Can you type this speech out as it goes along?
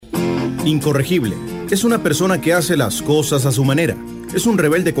Incorregible. Es una persona que hace las cosas a su manera. Es un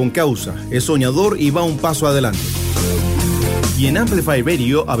rebelde con causa, es soñador y va un paso adelante. Y en Amplify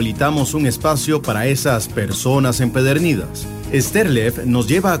Radio habilitamos un espacio para esas personas empedernidas. Esther Lev nos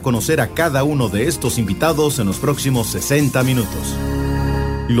lleva a conocer a cada uno de estos invitados en los próximos 60 minutos.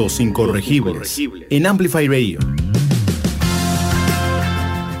 Los incorregibles. En Amplify Radio.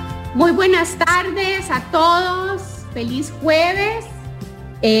 Muy buenas tardes a todos. Feliz jueves.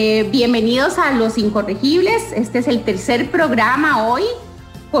 Bienvenidos a Los Incorregibles. Este es el tercer programa hoy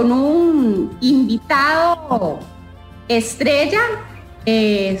con un invitado estrella.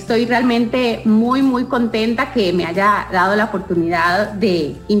 Estoy realmente muy contenta que me haya dado la oportunidad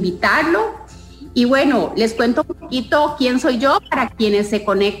de invitarlo. Y bueno, les cuento un poquito quién soy yo para quienes se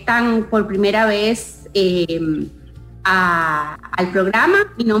conectan por primera vez al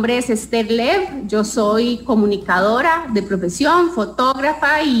programa. Mi nombre es Esther Lev, yo soy comunicadora de profesión,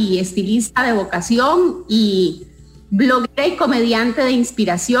 fotógrafa y estilista de vocación y bloguera y comediante de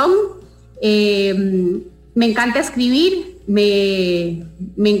inspiración. Me encanta escribir, me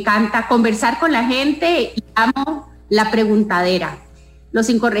encanta conversar con la gente y amo la preguntadera. Los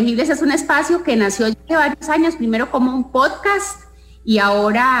Incorregibles es un espacio que nació hace varios años, primero como un podcast y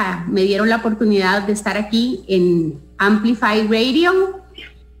ahora me dieron la oportunidad de estar aquí en Amplify Radio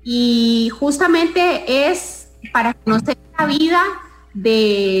y justamente es para conocer la vida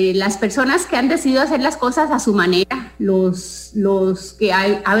de las personas que han decidido hacer las cosas a su manera, los que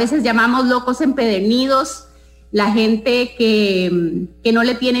a veces llamamos locos empedernidos, la gente que no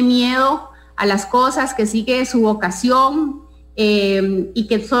le tiene miedo a las cosas, que sigue su vocación y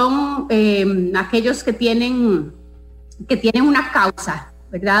que son aquellos que tienen una causa,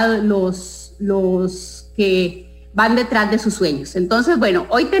 ¿verdad? Los que van detrás de sus sueños. Entonces, bueno,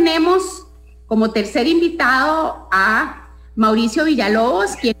 hoy tenemos como tercer invitado a Mauricio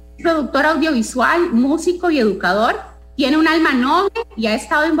Villalobos, quien es productor audiovisual, músico y educador. Tiene un alma noble y ha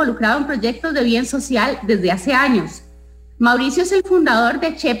estado involucrado en proyectos de bien social desde hace años. Mauricio es el fundador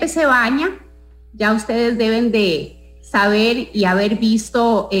de Chepe, baña. Ya ustedes deben de saber y haber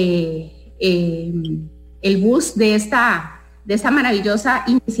visto el bus de esta maravillosa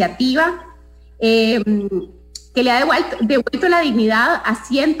iniciativa. Que le ha devuelto la dignidad a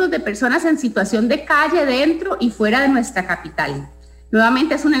cientos de personas en situación de calle dentro y fuera de nuestra capital.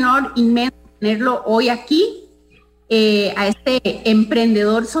 Nuevamente es un honor inmenso tenerlo hoy aquí, a este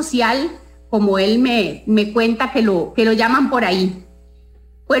emprendedor social, como él me cuenta que lo llaman por ahí.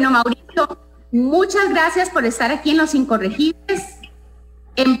 Bueno, Mauricio, muchas gracias por estar aquí en Los Incorregibles.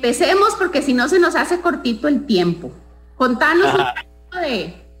 Empecemos porque si no se nos hace cortito el tiempo. Contanos un poco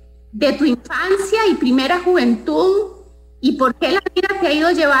de tu infancia y primera juventud y por qué la vida te ha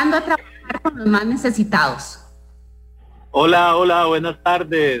ido llevando a trabajar con los más necesitados. Hola, buenas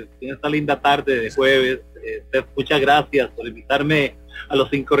tardes, en esta linda tarde de jueves. Muchas gracias por invitarme a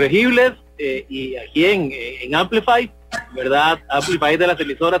Los Incorregibles y aquí en Amplify, ¿verdad? Amplify de las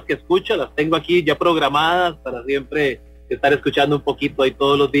emisoras que escucho, las tengo aquí ya programadas para siempre estar escuchando un poquito ahí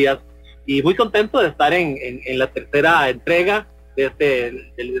todos los días y muy contento de estar en la tercera entrega de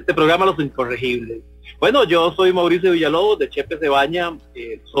este programa Los Incorregibles. Bueno, yo soy Mauricio Villalobos de Chepe, baña,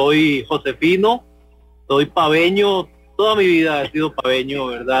 soy josefino, soy paveño, toda mi vida he sido paveño,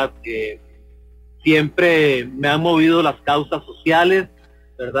 ¿verdad? Siempre me han movido las causas sociales,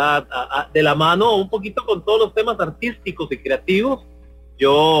 ¿verdad? De la mano un poquito con todos los temas artísticos y creativos.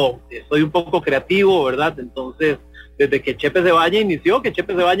 Yo soy un poco creativo, ¿verdad? Entonces, desde que Chepe baña inició, que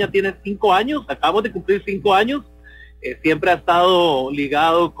Chepe baña tiene 5 años, acabamos de cumplir 5 años, siempre ha estado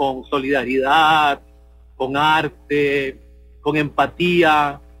ligado con solidaridad, con arte, con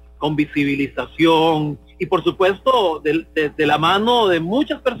empatía, con visibilización y por supuesto de la mano de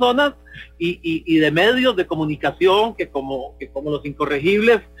muchas personas y de medios de comunicación que como Los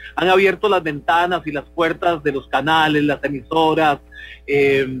Incorregibles han abierto las ventanas y las puertas de los canales, las emisoras,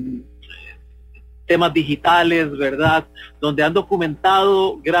 temas digitales, ¿verdad? Donde han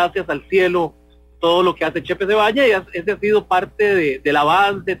documentado, gracias al cielo, todo lo que hace Chepe baña y ese ha sido parte del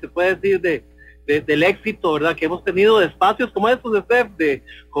avance, se puede decir, del éxito, ¿verdad? Que hemos tenido de espacios como estos de ser,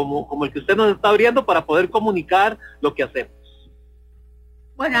 como el que usted nos está abriendo para poder comunicar lo que hacemos.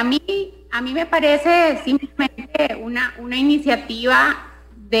 Bueno, a mí me parece simplemente una iniciativa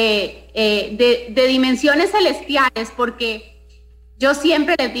de dimensiones celestiales, porque yo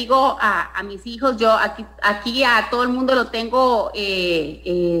siempre les digo a mis hijos, yo aquí a todo el mundo lo tengo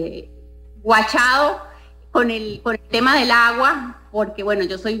guachado con el tema del agua, porque bueno,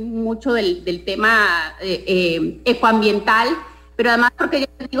 yo soy mucho del tema ecoambiental, pero además porque yo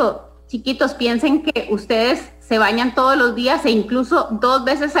les digo, chiquitos, piensen que ustedes se bañan todos los días e incluso 2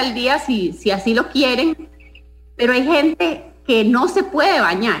 veces al día si así lo quieren, pero hay gente que no se puede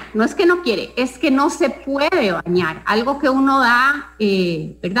bañar, no es que no quiere, es que no se puede bañar, algo que uno da,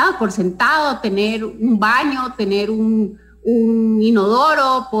 ¿verdad?, por sentado, tener un baño, tener un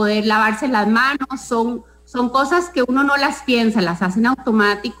inodoro, poder lavarse las manos, son cosas que uno no las piensa, las hace en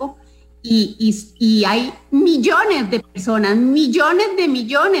automático, y hay millones de personas, millones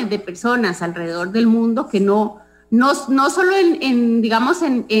de personas alrededor del mundo que no solo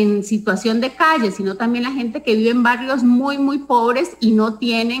en situación de calle, sino también la gente que vive en barrios muy, muy pobres y no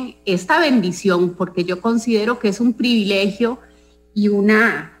tienen esta bendición, porque yo considero que es un privilegio y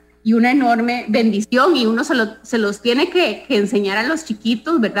una enorme bendición, y uno se los tiene que enseñar a los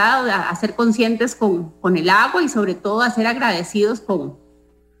chiquitos, ¿verdad?, a ser conscientes con el agua y sobre todo a ser agradecidos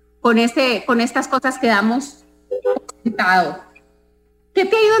con estas cosas que damos por sentado. ¿Qué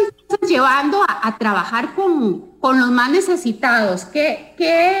te ha ido entonces llevando a trabajar con los más necesitados? ¿Qué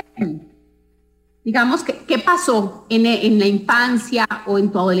pasó en la infancia o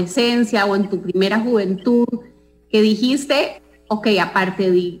en tu adolescencia o en tu primera juventud que dijiste, ok,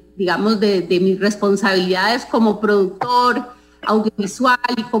 aparte de mis responsabilidades como productor audiovisual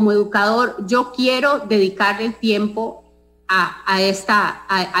y como educador, yo quiero dedicarle el tiempo a esta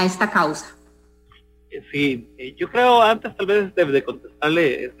causa? Sí, yo creo, antes tal vez de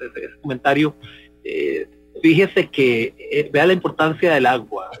contestarle ese comentario, fíjese que vea la importancia del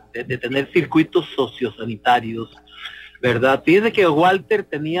agua, de tener circuitos sociosanitarios, ¿verdad? Fíjese que Don Walter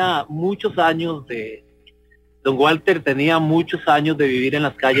tenía muchos años de vivir en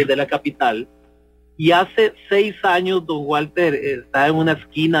las calles de la capital, y hace 6 años Don Walter está en una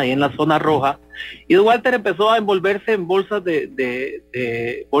esquina ahí en la zona roja, y Don Walter empezó a envolverse en bolsas de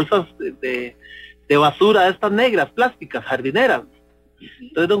basura, estas negras, plásticas, jardineras.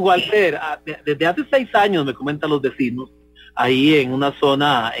 Entonces Don Walter, desde hace 6 años, me comentan los vecinos, ahí en una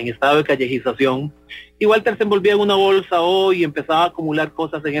zona en estado de callejización, y Walter se envolvía en una bolsa y empezaba a acumular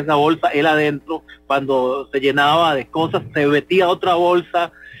cosas en esa bolsa, él adentro, cuando se llenaba de cosas, se metía otra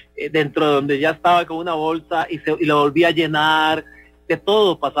bolsa, dentro de donde ya estaba con una bolsa, y la volvía a llenar, de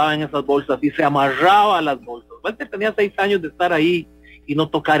todo pasaba en esas bolsas, y se amarraba a las bolsas. Walter tenía 6 años de estar ahí y no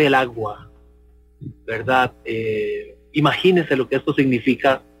tocar el agua, ¿verdad? Imagínese lo que esto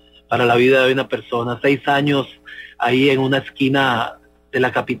significa para la vida de una persona. 6 años ahí en una esquina de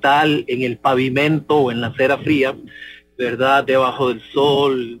la capital, en el pavimento o en la acera fría, ¿verdad? Debajo del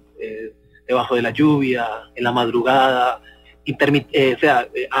sol, debajo de la lluvia, en la madrugada,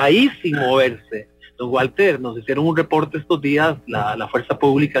 ahí sin moverse. Don Walter, nos hicieron un reporte estos días, la fuerza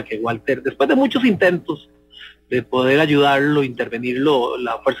pública, que Walter, después de muchos intentos de poder ayudarlo, intervenirlo,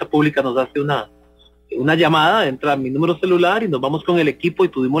 la fuerza pública nos hace una llamada, entra mi número celular y nos vamos con el equipo, y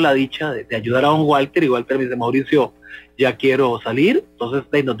tuvimos la dicha de ayudar a Don Walter, y Walter me dice: Mauricio, ya quiero salir.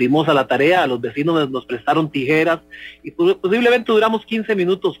 Entonces nos dimos a la tarea, a los vecinos nos prestaron tijeras, y posiblemente duramos 15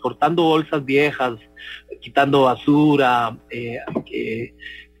 minutos cortando bolsas viejas, quitando basura,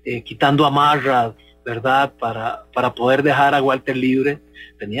 quitando amarras, ¿verdad? Para poder dejar a Walter libre.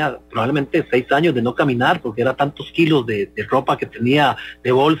 Tenía probablemente 6 años de no caminar, porque era tantos kilos de ropa que tenía,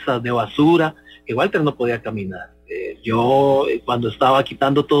 de bolsas, de basura, que Walter no podía caminar. Yo cuando estaba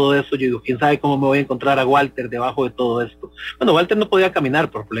quitando todo eso, yo digo, ¿quién sabe cómo me voy a encontrar a Walter debajo de todo esto? Bueno, Walter no podía caminar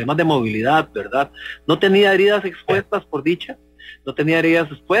por problemas de movilidad, ¿verdad? No tenía heridas expuestas, por dicha, no tenía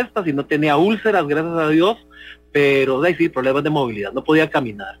heridas expuestas y no tenía úlceras, gracias a Dios, pero sí, problemas de movilidad, no podía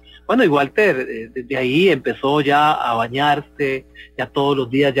caminar. Bueno, y Walter desde ahí empezó ya a bañarse, ya todos los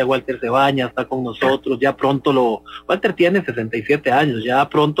días ya Walter se baña, está con nosotros, ya pronto Walter tiene 67 años, ya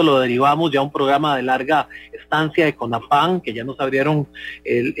pronto lo derivamos ya a un programa de larga estancia de CONAPAN, que ya nos abrieron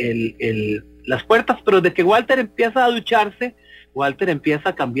las puertas, pero desde que Walter empieza a ducharse, Walter empieza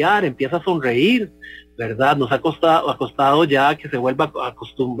a cambiar, empieza a sonreír, ¿verdad? Nos ha costado ya que se vuelva a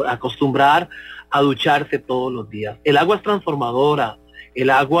acostumbrar a ducharse todos los días. El agua es transformadora, el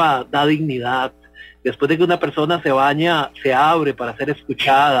agua da dignidad. Después de que una persona se baña, se abre para ser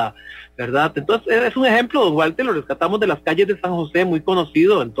escuchada, ¿verdad? Entonces es un ejemplo. Don Walter lo rescatamos de las calles de San José, muy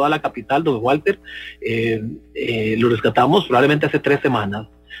conocido en toda la capital. Don Walter lo rescatamos probablemente hace 3 semanas,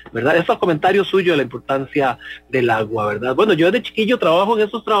 ¿verdad? Eso, comentario suyo de la importancia del agua, ¿verdad? Bueno, yo desde chiquillo trabajo en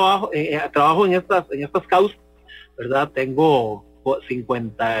estas causas, ¿verdad? Tengo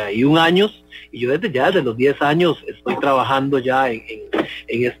 51 años, y yo desde los 10 años estoy trabajando ya en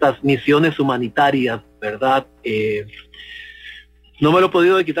estas misiones humanitarias, ¿verdad? No me lo he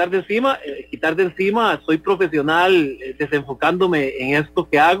podido quitar de encima, soy profesional desenfocándome en esto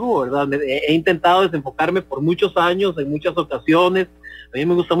que hago, ¿verdad? He intentado desenfocarme por muchos años, en muchas ocasiones, A mí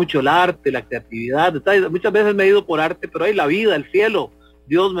me gusta mucho el arte, la creatividad. Muchas veces me he ido por arte, pero hay la vida, el cielo.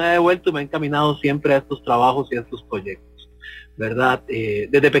 Dios me ha devuelto y me ha encaminado siempre a estos trabajos y a estos proyectos, ¿verdad?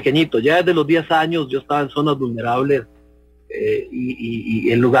 Desde pequeñito, ya desde los 10 años yo estaba en zonas vulnerables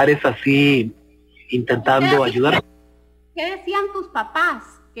y en lugares así, intentando ayudar. ¿Qué decían tus papás?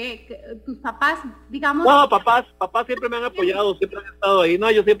 Que tus papás, digamos... No, papás siempre me han apoyado, siempre han estado ahí. No,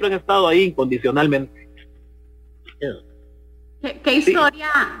 ellos siempre han estado ahí incondicionalmente. ¿Qué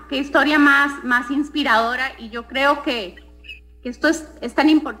historia más inspiradora? Y yo creo que esto es tan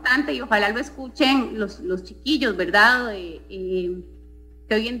importante y ojalá lo escuchen los chiquillos, ¿verdad? Que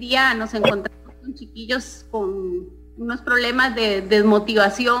hoy en día nos encontramos con chiquillos con unos problemas de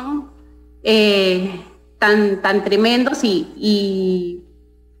desmotivación tan tremendos y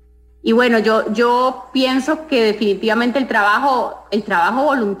bueno, yo pienso que definitivamente el trabajo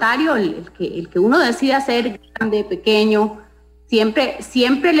voluntario, el que uno decide hacer grande, pequeño,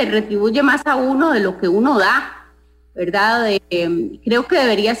 siempre le retribuye más a uno de lo que uno da, ¿verdad? Creo que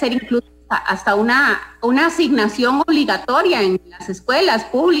debería ser incluso hasta una asignación obligatoria en las escuelas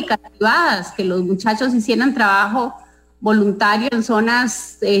públicas, privadas, que los muchachos hicieran trabajo voluntario en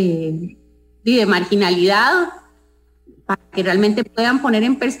zonas de marginalidad, para que realmente puedan poner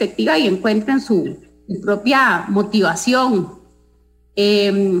en perspectiva y encuentren su propia motivación.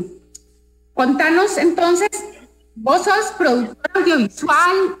 Contanos entonces, vos sos productor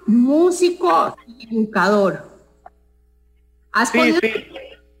audiovisual, músico y educador. ¿Has podido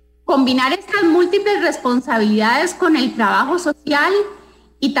combinar estas múltiples responsabilidades con el trabajo social?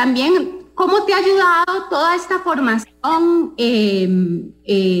 Y también, ¿cómo te ha ayudado toda esta formación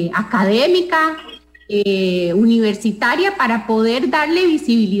académica, universitaria, para poder darle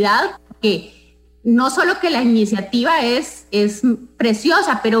visibilidad? Porque no solo que la iniciativa es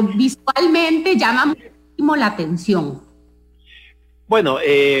preciosa, pero visualmente llama muchísimo la atención. Bueno,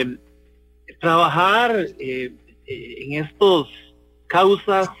 trabajar en estos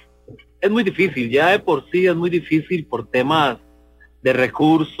causas es muy difícil, ya de por sí es muy difícil por temas de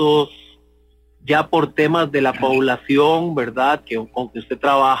recursos, ya por temas de la población, ¿verdad? Con que usted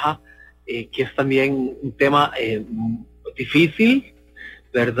trabaja, que es también un tema difícil,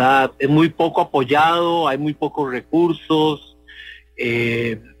 ¿verdad? Es muy poco apoyado, hay muy pocos recursos,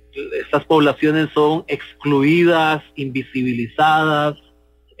 estas poblaciones son excluidas, invisibilizadas,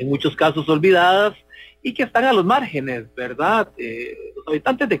 en muchos casos olvidadas, y que están a los márgenes, ¿verdad? Los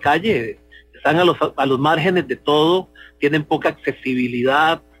habitantes de calle están a los márgenes de todo, tienen poca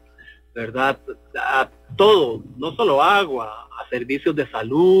accesibilidad, ¿verdad? A todo, no solo agua, a servicios de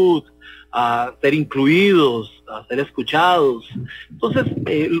salud, a ser incluidos, a ser escuchados. Entonces,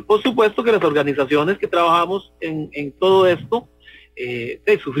 por supuesto que las organizaciones que trabajamos en todo esto,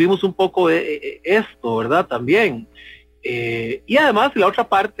 sufrimos un poco de esto, ¿verdad? También. Y además, la otra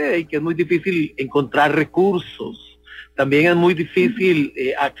parte, que es muy difícil encontrar recursos, también es muy difícil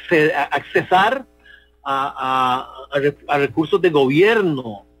accesar a recursos de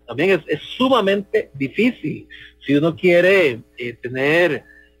gobierno, también es sumamente difícil. Si uno quiere tener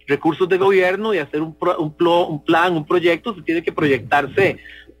recursos de gobierno y hacer un plan, un proyecto, se tiene que proyectarse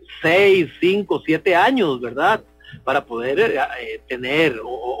 6, 5, 7 años, ¿verdad? Para poder tener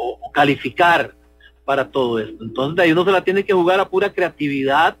o calificar para todo esto. Entonces de ahí uno se la tiene que jugar a pura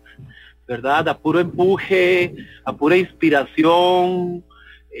creatividad, ¿verdad? A puro empuje, a pura inspiración.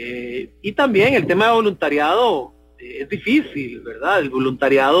 Y también el tema de voluntariado es difícil, ¿verdad? El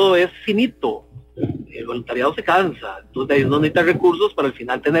voluntariado es finito. El voluntariado se cansa, entonces ahí uno necesita recursos para al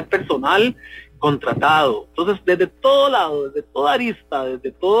final tener personal contratado. Entonces, desde todo lado, desde toda arista,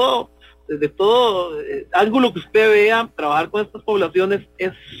 desde todo ángulo que usted vea, trabajar con estas poblaciones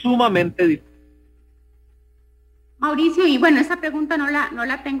es sumamente difícil. Mauricio, y bueno, esta pregunta no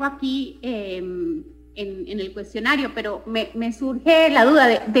la tengo aquí en el cuestionario, pero me surge la duda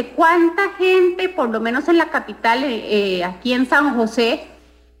de cuánta gente, por lo menos en la capital, aquí en San José,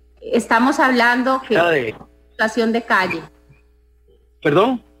 estamos hablando que situación de calle.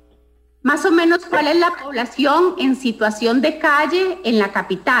 ¿Perdón? Más o menos, ¿cuál es la población en situación de calle en la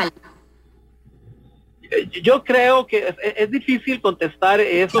capital? Yo creo que es difícil contestar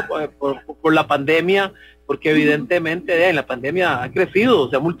eso por la pandemia, porque evidentemente en la pandemia ha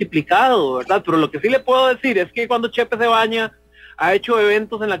crecido, se ha multiplicado, ¿verdad? Pero lo que sí le puedo decir es que cuando Chepe se baña, ha hecho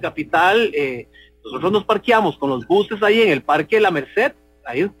eventos en la capital, nosotros nos parqueamos con los buses ahí en el Parque de la Merced,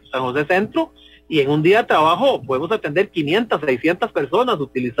 ahí en San José Centro, y en un día de trabajo podemos atender 500, 600 personas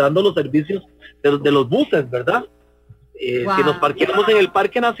utilizando los servicios de los buses, ¿verdad? Wow. Si nos parqueamos en el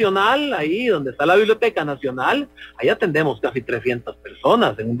Parque Nacional, ahí donde está la Biblioteca Nacional, ahí atendemos casi 300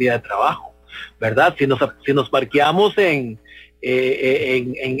 personas en un día de trabajo, ¿verdad? Si nos parqueamos en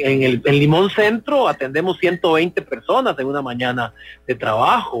En Limón Centro atendemos 120 personas en una mañana de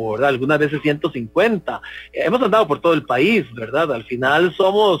trabajo, ¿verdad? Algunas veces 150. Hemos andado por todo el país, ¿verdad? Al final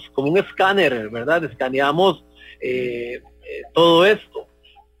somos como un escáner, ¿verdad? Escaneamos todo esto.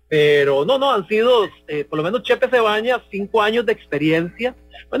 Pero no, han sido, por lo menos Chepe se baña, 5 años de experiencia.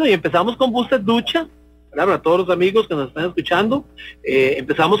 Bueno, y empezamos con buses ducha, ¿verdad? Para todos los amigos que nos están escuchando.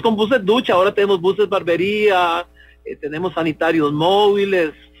 Empezamos con buses ducha, ahora tenemos buses barbería, tenemos sanitarios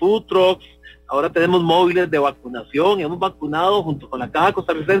móviles, food trucks, ahora tenemos móviles de vacunación. Hemos vacunado junto con la Caja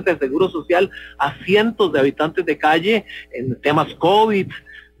Costarricense de Seguro Social a cientos de habitantes de calle en temas COVID,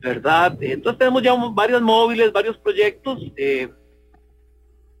 ¿verdad? Entonces tenemos ya varios móviles, varios proyectos.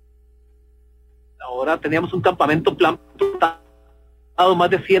 Ahora teníamos un campamento plan, más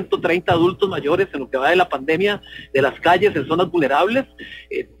de 130 adultos mayores en lo que va de la pandemia de las calles en zonas vulnerables.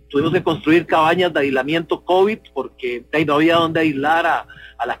 Tuvimos que construir cabañas de aislamiento COVID porque no había donde aislar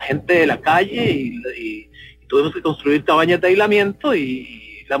a la gente de la calle y tuvimos que construir cabañas de aislamiento y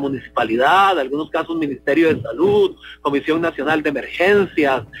la municipalidad, en algunos casos Ministerio de Salud, Comisión Nacional de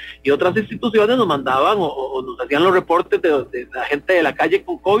Emergencias y otras instituciones nos mandaban o nos hacían los reportes de la gente de la calle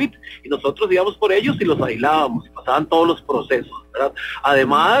con COVID y nosotros íbamos por ellos y los aislábamos, pasaban todos los procesos, ¿verdad?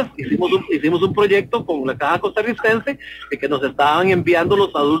 Además, hicimos un proyecto con la Caja Costarricense de que nos estaban enviando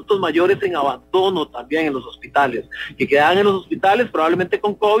los adultos mayores en abandono también en los hospitales, que quedaban en los hospitales probablemente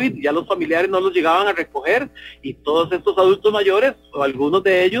con COVID, ya los familiares no los llegaban a recoger y todos estos adultos mayores, o algunos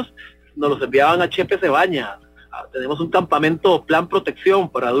de ellos, nos los enviaban a Chepe se baña. Tenemos un campamento plan protección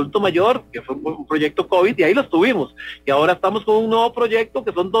para adulto mayor, que fue un proyecto COVID, y ahí los tuvimos. Y ahora estamos con un nuevo proyecto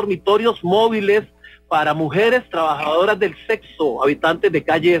que son dormitorios móviles para mujeres trabajadoras del sexo, habitantes de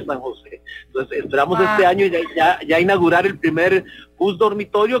calle de San José. Entonces esperamos este año ya inaugurar el primer bus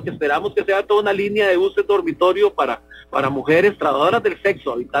dormitorio, que esperamos que sea toda una línea de buses dormitorio para mujeres trabajadoras del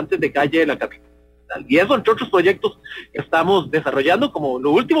sexo, habitantes de calle de la capital. Y eso entre otros proyectos que estamos desarrollando, como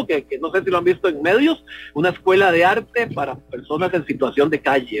lo último que no sé si lo han visto en medios, una escuela de arte para personas en situación de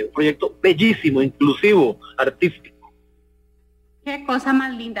calle, un proyecto bellísimo, inclusivo, artístico. Qué cosa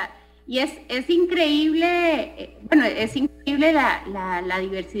más linda. Y es increíble, es increíble la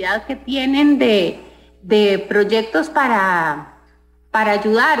diversidad que tienen de proyectos para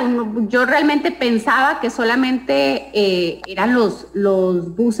ayudar. Yo realmente pensaba que solamente eran los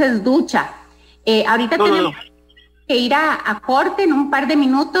buses ducha. Ahorita tenemos que ir a corte en un par de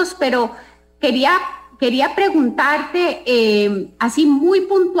minutos, pero quería preguntarte así muy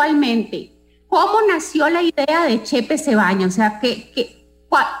puntualmente, ¿cómo nació la idea de Chepe se baña? O sea,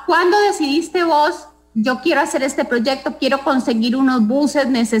 ¿cuándo decidiste vos, yo quiero hacer este proyecto, quiero conseguir unos buses,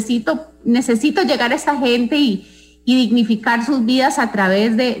 necesito llegar a esta gente y dignificar sus vidas a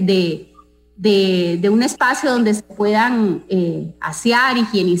través de un espacio donde se puedan asear,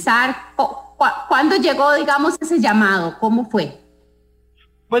 higienizar? ¿Cuándo llegó, digamos, ese llamado? ¿Cómo fue?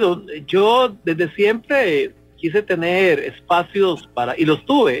 Bueno, yo desde siempre quise tener espacios y los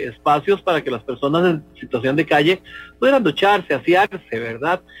tuve, espacios para que las personas en situación de calle pudieran ducharse, asearse,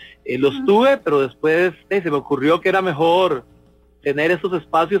 ¿verdad? Los tuve, pero después se me ocurrió que era mejor tener esos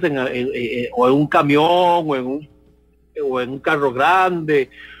espacios o en un camión, o en un carro grande,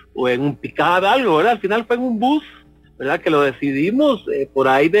 o en un pick-up, algo, ¿verdad? Al final fue en un bus, ¿verdad? Que lo decidimos por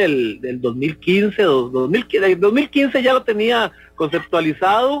ahí del 2015, 2015 ya lo tenía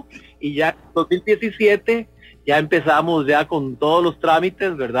conceptualizado y ya en 2017 ya empezamos ya con todos los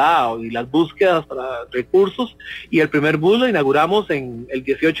trámites, ¿verdad? Y las búsquedas para recursos, y el primer bus lo inauguramos en el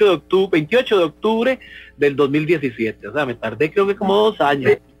 28 de octubre del 2017, o sea, me tardé creo que como 2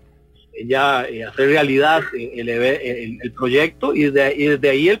 años ya hacer realidad el proyecto, y desde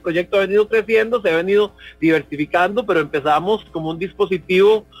ahí el proyecto ha venido creciendo, se ha venido diversificando, pero empezamos como un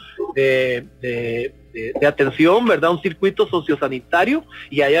dispositivo de atención, ¿verdad? Un circuito sociosanitario,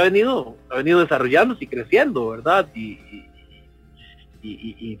 y ahí ha venido desarrollándose y creciendo, ¿verdad? Y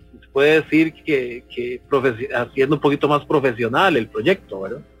se puede decir que haciendo un poquito más profesional el proyecto,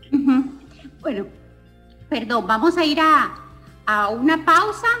 ¿verdad? Uh-huh. Bueno, perdón, vamos a ir a una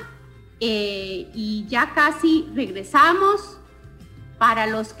pausa. Y ya casi regresamos. Para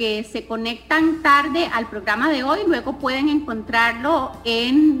los que se conectan tarde al programa de hoy, luego pueden encontrarlo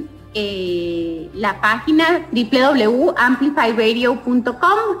en la página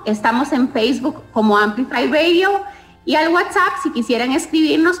www.amplifyradio.com. Estamos en Facebook como Amplify Radio, y al WhatsApp, si quisieran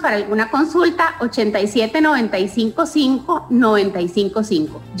escribirnos para alguna consulta,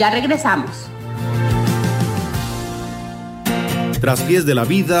 87-955-955. Ya regresamos. Traspiés de la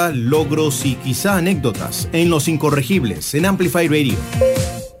vida, logros y quizá anécdotas en Los Incorregibles en Amplify Radio.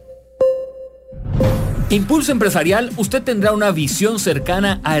 Impulso Empresarial, usted tendrá una visión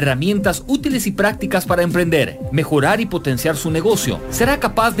cercana a herramientas útiles y prácticas para emprender, mejorar y potenciar su negocio. Será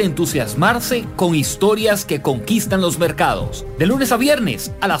capaz de entusiasmarse con historias que conquistan los mercados. De lunes a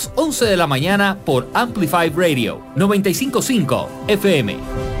viernes a las 11 de la mañana por Amplify Radio 95.5 FM.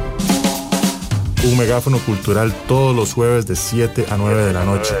 Un megáfono cultural todos los jueves de 7 a 9 de la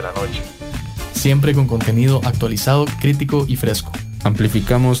noche. Siempre con contenido actualizado, crítico y fresco.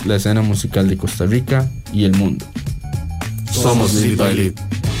 Amplificamos la escena musical de Costa Rica y el mundo. Somos Lead by Lead.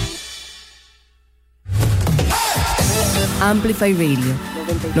 Amplify Radio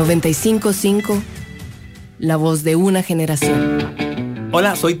 95.5, la voz de una generación.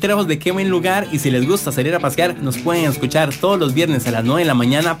 Hola, soy Trejos de Qué Buen Lugar y si les gusta salir a pasear, nos pueden escuchar todos los viernes a las 9 de la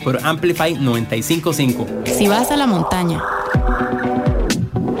mañana por Amplify 95.5. Si vas a la montaña,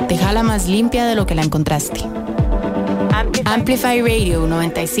 déjala más limpia de lo que la encontraste. Amplify Radio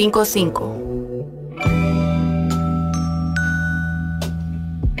 95.5.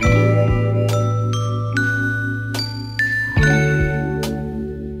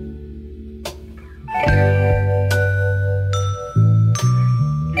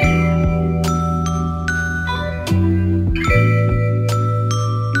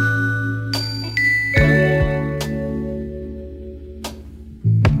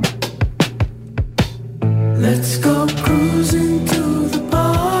 Let's go cruising to the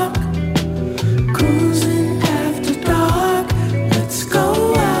park, cruising after dark. Let's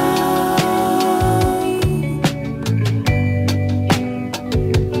go out.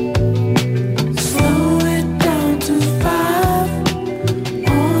 Slow it down to 5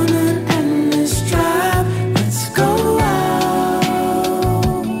 on an endless drive. Let's go out.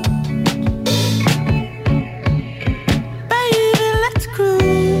 Baby, let's cruise.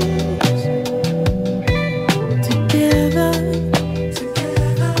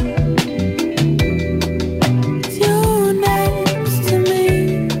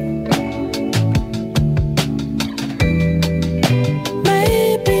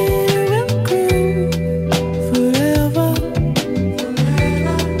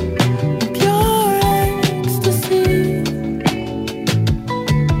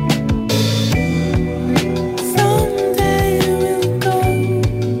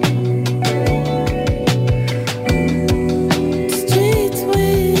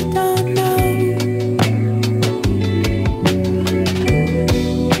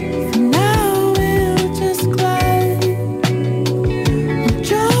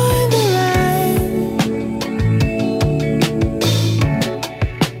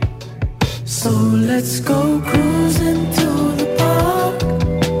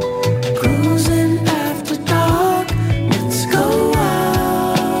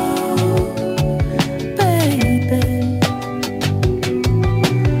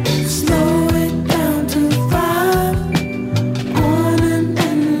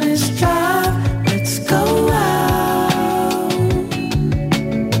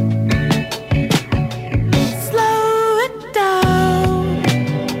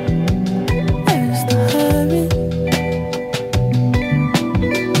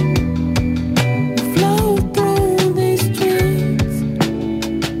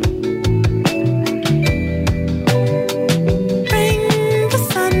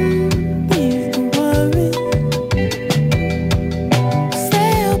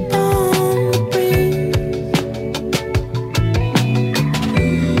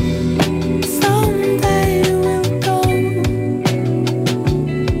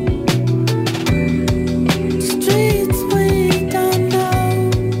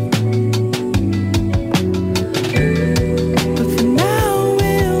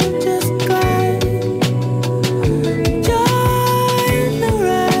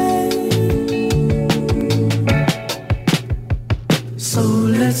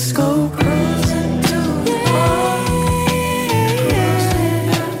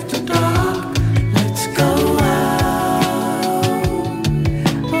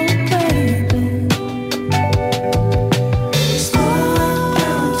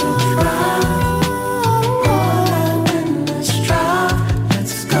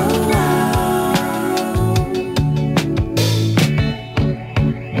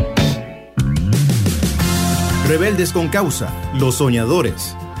 Rebeldes con causa, los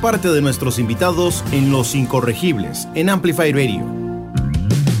soñadores, parte de nuestros invitados en Los Incorregibles, en Amplify Radio.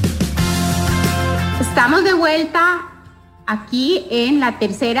 Estamos de vuelta aquí en la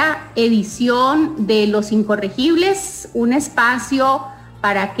tercera edición de Los Incorregibles, un espacio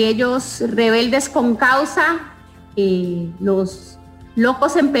para aquellos rebeldes con causa, los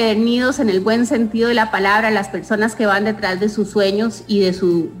locos empedernidos en el buen sentido de la palabra, las personas que van detrás de sus sueños y de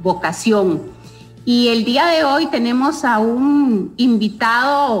su vocación. Y el día de hoy tenemos a un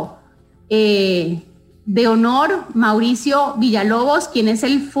invitado de honor, Mauricio Villalobos, quien es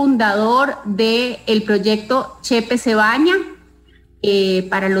el fundador del proyecto Chepe se baña.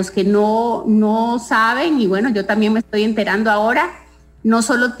 Para los que no saben, y bueno, yo también me estoy enterando ahora, no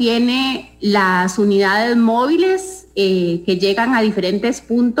solo tiene las unidades móviles que llegan a diferentes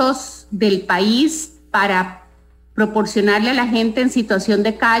puntos del país para proporcionarle a la gente en situación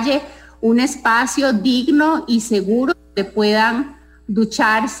de calle un espacio digno y seguro donde puedan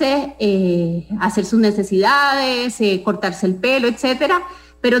ducharse, hacer sus necesidades, cortarse el pelo, etcétera.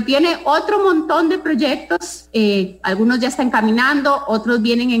 Pero tiene otro montón de proyectos, algunos ya están caminando, otros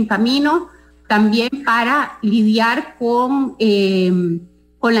vienen en camino, también para lidiar con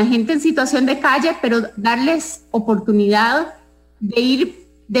la gente en situación de calle, pero darles oportunidad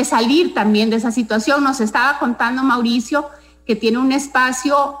de salir también de esa situación. Nos estaba contando Mauricio que tiene un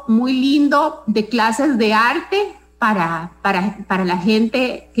espacio muy lindo de clases de arte para la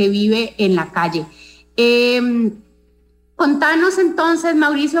gente que vive en la calle. Contanos entonces,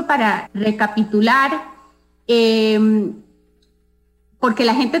 Mauricio, para recapitular, porque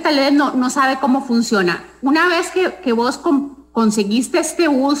la gente tal vez no sabe cómo funciona. Una vez que vos conseguiste este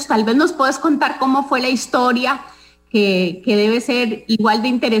bus, tal vez nos puedes contar cómo fue la historia, que debe ser igual de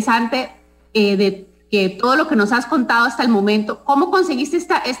interesante que todo lo que nos has contado hasta el momento. ¿Cómo conseguiste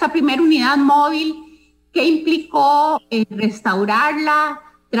esta primera unidad móvil? ¿Qué implicó restaurarla,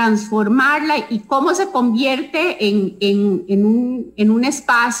 transformarla, y cómo se convierte en un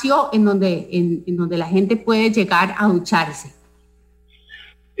espacio en donde la gente puede llegar a ducharse?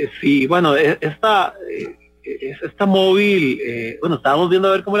 Sí, bueno, esta móvil, bueno, estábamos viendo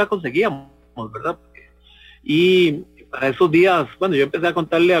a ver cómo la conseguíamos, ¿verdad? Y para esos días, bueno, yo empecé a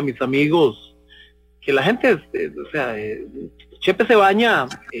contarle a mis amigos que la gente, Chepe se baña,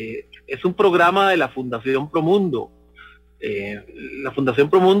 es un programa de la Fundación Promundo. La Fundación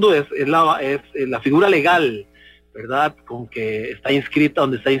Promundo es la figura legal, ¿verdad? Con que está inscrita,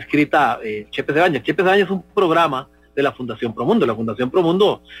 donde está inscrita Chepe se baña. Chepe se baña es un programa de la Fundación Promundo. La Fundación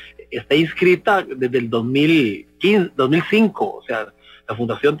Promundo está inscrita desde el 2005, o sea, la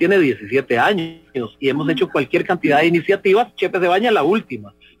fundación tiene 17 años y hemos hecho cualquier cantidad de iniciativas. Chepe se baña la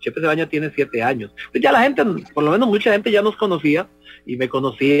última. Chepe se baña tiene 7 años. Pues ya la gente, por lo menos mucha gente ya nos conocía y me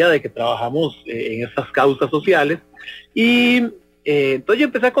conocía de que trabajamos en estas causas sociales. Y entonces yo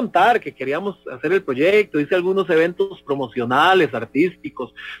empecé a contar que queríamos hacer el proyecto, hice algunos eventos promocionales,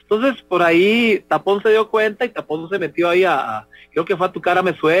 artísticos. Entonces por ahí Tapón se dio cuenta y Tapón se metió ahí creo que fue a Tu Cara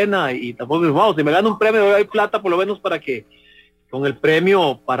Me Suena, y Tapón me dijo, vamos, si me gano un premio doy plata por lo menos con el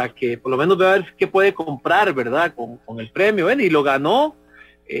premio, para que por lo menos vea a ver qué puede comprar, ¿verdad? Con el premio, ¿ven? Y lo ganó,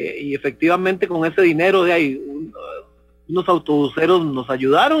 y efectivamente con ese dinero de ahí unos autobuseros nos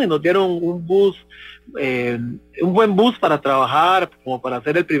ayudaron y nos dieron un bus, un buen bus para trabajar, como para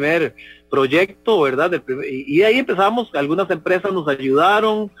hacer el primer proyecto, ¿verdad? Y de ahí empezamos, algunas empresas nos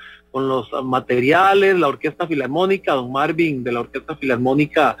ayudaron con los materiales, la Orquesta Filarmónica, don Marvin de la Orquesta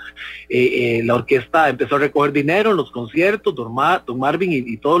Filarmónica, la orquesta empezó a recoger dinero en los conciertos, don Marvin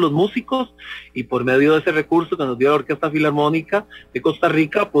y todos los músicos, y por medio de ese recurso que nos dio la Orquesta Filarmónica de Costa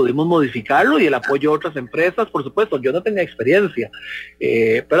Rica pudimos modificarlo, y el apoyo de otras empresas, por supuesto. Yo no tenía experiencia,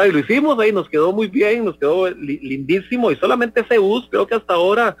 pero ahí lo hicimos, ahí nos quedó muy bien, nos quedó lindísimo, y solamente ese bus creo que hasta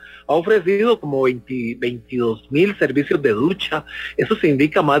ahora ha ofrecido como 22,000 servicios de ducha. Eso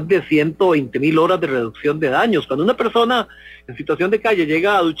significa más de 120,000 horas de reducción de daños. Cuando una persona en situación de calle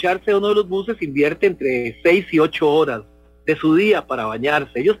llega a ducharse a uno de los buses, invierte entre 6 y 8 horas de su día para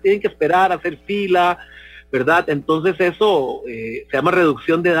bañarse. Ellos tienen que esperar, hacer fila, ¿verdad? Entonces eso se llama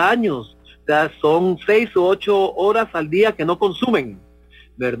reducción de daños. O sea, son 6 o 8 horas al día que no consumen,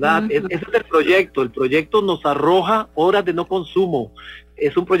 ¿verdad? Ese es el proyecto. El proyecto nos arroja horas de no consumo.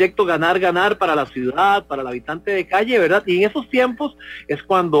 Es un proyecto ganar para la ciudad, para el habitante de calle, ¿verdad? Y en esos tiempos es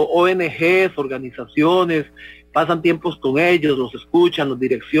cuando ONGs, organizaciones, pasan tiempos con ellos, los escuchan, los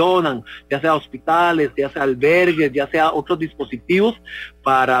direccionan, ya sea hospitales, ya sea albergues, ya sea otros dispositivos,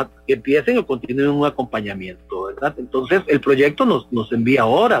 para que empiecen o continúen un acompañamiento, ¿verdad? Entonces el proyecto nos envía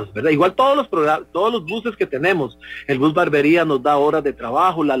horas, ¿verdad? Igual todos los buses que tenemos, el bus barbería nos da horas de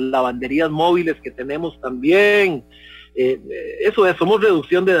trabajo, las lavanderías móviles que tenemos también, eso es, somos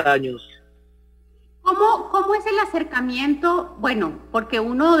reducción de daños. ¿Cómo es el acercamiento? Bueno, porque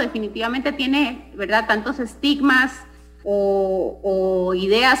uno definitivamente tiene, ¿verdad?, tantos estigmas o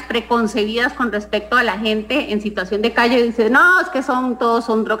ideas preconcebidas con respecto a la gente en situación de calle. Dice, no, es que todos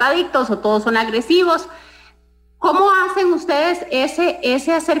son drogadictos o todos son agresivos. ¿Cómo hacen ustedes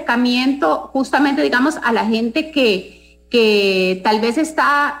ese acercamiento justamente, digamos, a la gente que tal vez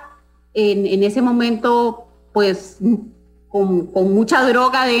está en ese momento, pues, con mucha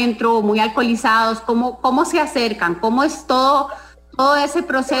droga dentro, muy alcoholizados, ¿cómo se acercan? ¿Cómo es todo ese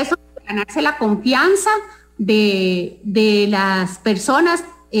proceso de ganarse la confianza de las personas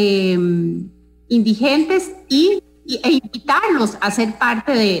indigentes e invitarlos a ser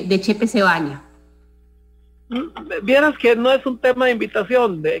parte de Chepe se baña? Vieras que no es un tema de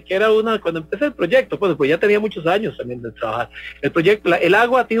invitación, que era cuando empecé el proyecto, pues ya tenía muchos años también de trabajar. El proyecto, el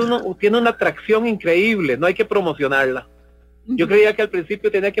agua tiene una atracción increíble, no hay que promocionarla. Yo creía que al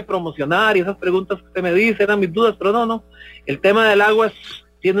principio tenía que promocionar, y esas preguntas que usted me dice eran mis dudas, pero no. El tema del agua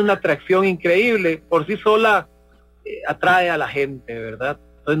tiene una atracción increíble, por sí sola atrae a la gente, ¿verdad?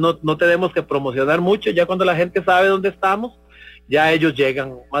 Entonces no tenemos que promocionar mucho, ya cuando la gente sabe dónde estamos, ya ellos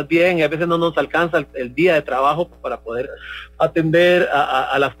llegan. Más bien, a veces no nos alcanza el día de trabajo para poder atender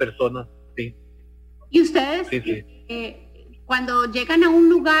a las personas. Sí. ¿Y ustedes, cuando llegan a un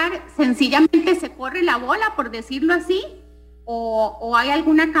lugar, sencillamente se corre la bola, por decirlo así? ¿O hay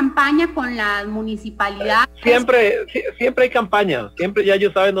alguna campaña con las municipalidades? Siempre hay campañas, siempre ya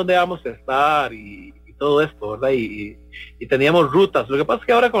ellos saben dónde vamos a estar y todo esto, ¿verdad? Y teníamos rutas. Lo que pasa es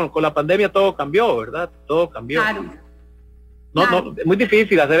que ahora con la pandemia todo cambió, ¿verdad? Todo cambió. Claro. No, es muy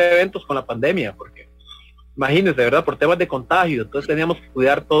difícil hacer eventos con la pandemia, porque imagínense, ¿verdad? Por temas de contagio, entonces teníamos que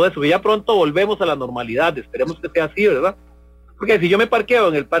cuidar todo eso. Y ya pronto volvemos a la normalidad, esperemos que sea así, ¿verdad? Porque si yo me parqueo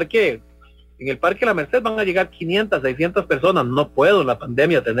en el parque La Merced, van a llegar 500, 600 personas. No puedo en la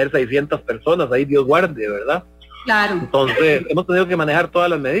pandemia tener 600 personas, ahí Dios guarde, ¿verdad? Claro. Entonces hemos tenido que manejar todas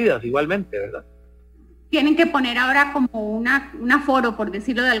las medidas igualmente, ¿verdad? Tienen que poner ahora como un aforo, por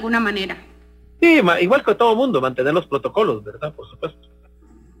decirlo de alguna manera. Sí, igual que todo mundo, mantener los protocolos, ¿verdad? Por supuesto.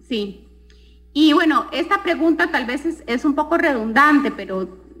 Sí. Y bueno, esta pregunta tal vez es un poco redundante, pero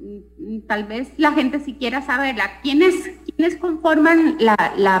tal vez la gente sí quiera saberla. ¿Quiénes conforman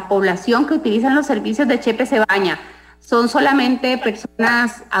la población que utilizan los servicios de Chepe se baña? ¿Son solamente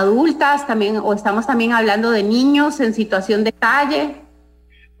personas adultas también, o estamos también hablando de niños en situación de calle?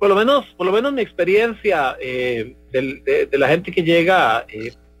 Por lo menos mi experiencia de la gente que llega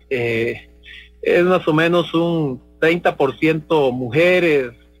es más o menos un 30%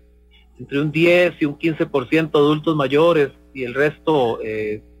 mujeres, entre un 10 y un 15% adultos mayores, y el resto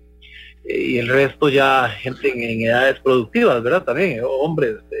ya gente en edades productivas, ¿verdad? También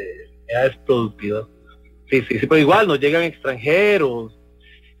hombres de edades productivas. Sí, pero igual nos llegan extranjeros,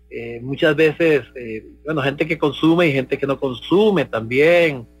 muchas veces, gente que consume y gente que no consume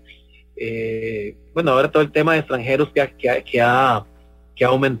también. Ahora todo el tema de extranjeros que ha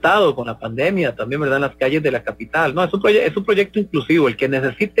aumentado con la pandemia también, ¿verdad? En las calles de la capital. No, es un proyecto inclusivo. El que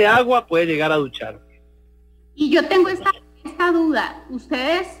necesite agua puede llegar a duchar. Y yo tengo esta duda.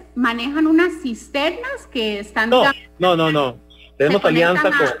 ¿Ustedes manejan unas cisternas que están... No.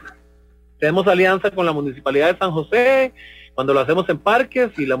 Tenemos alianza con la Municipalidad de San José, cuando lo hacemos en parques,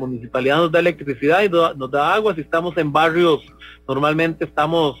 y la municipalidad nos da electricidad y nos da agua. Si estamos en barrios, normalmente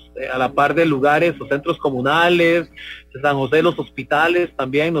estamos a la par de lugares o centros comunales. De San José, los hospitales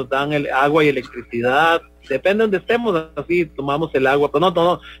también nos dan el agua y electricidad. Depende de donde estemos, así tomamos el agua. Pero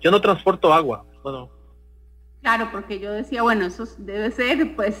no, yo no transporto agua. No. Claro, porque yo decía, bueno, eso debe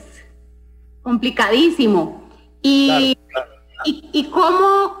ser pues complicadísimo. Y claro. ¿Y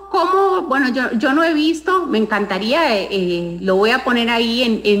cómo, bueno, yo no he visto, me encantaría, lo voy a poner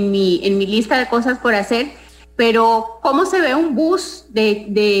ahí en mi lista de cosas por hacer, pero ¿cómo se ve un bus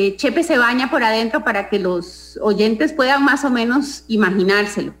de Chepe se baña por adentro para que los oyentes puedan más o menos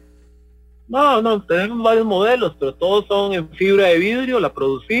imaginárselo? No, tenemos varios modelos, pero todos son en fibra de vidrio, la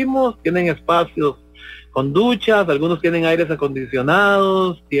producimos, tienen espacios con duchas, algunos tienen aires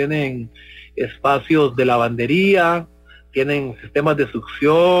acondicionados, tienen espacios de lavandería, tienen sistemas de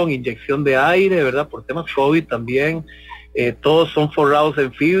succión, inyección de aire, ¿verdad? Por temas COVID también. Todos son forrados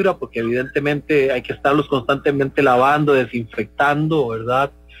en fibra, porque evidentemente hay que estarlos constantemente lavando, desinfectando,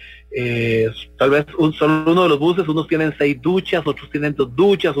 ¿verdad? Tal vez solo uno de los buses, unos tienen 6 duchas, otros tienen 2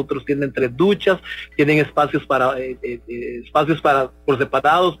 duchas, otros tienen 3 duchas, tienen espacios por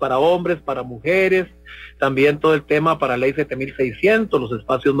separados para hombres, para mujeres, también todo el tema para ley 7600, los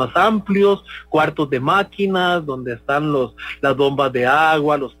espacios más amplios, cuartos de máquinas donde están las bombas de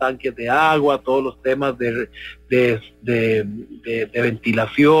agua, los tanques de agua, todos los temas de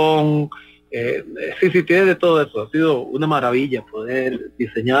ventilación. Sí, tiene de todo eso. Ha sido una maravilla poder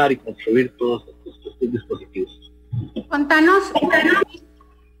diseñar y construir todos estos dispositivos. Contanos,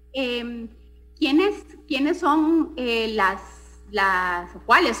 ¿quiénes son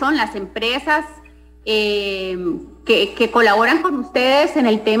cuáles son las empresas que colaboran con ustedes en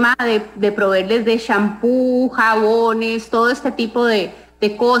el tema de proveerles de shampoo, jabones, todo este tipo de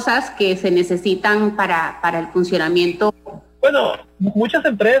de cosas que se necesitan para el funcionamiento. Bueno, muchas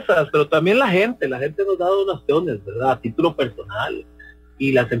empresas, pero también la gente nos da donaciones, ¿verdad? A título personal.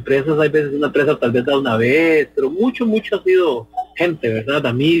 Y las empresas, hay veces una empresa tal vez da una vez, pero mucho ha sido gente, ¿verdad?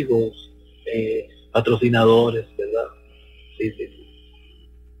 Amigos, patrocinadores, ¿verdad? Sí.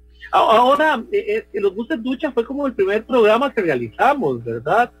 Ahora, los buses ducha fue como el primer programa que realizamos,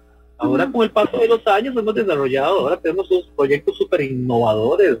 ¿verdad? Ahora con el paso de los años hemos desarrollado, ahora tenemos unos proyectos súper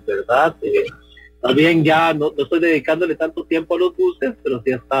innovadores, ¿verdad? También ya no estoy dedicándole tanto tiempo a los buses, pero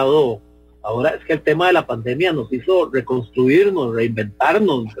sí ha estado. Ahora es que el tema de la pandemia nos hizo reconstruirnos,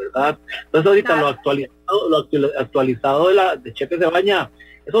 reinventarnos, ¿verdad? Entonces ahorita lo actualizado de Chepe de Baña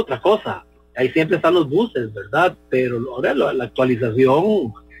es otra cosa. Ahí siempre están los buses, ¿verdad? Pero ahora la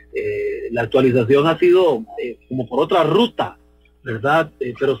actualización ha sido como por otra ruta, ¿verdad?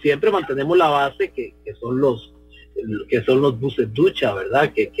 Pero siempre mantenemos la base que son los buses ducha,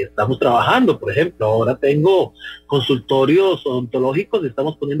 ¿verdad? Que estamos trabajando. Por ejemplo, ahora tengo consultorios odontológicos y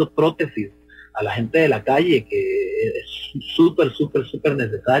estamos poniendo prótesis a la gente de la calle, que es súper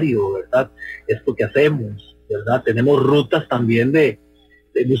necesario, ¿verdad? Esto que hacemos, ¿verdad? Tenemos rutas también de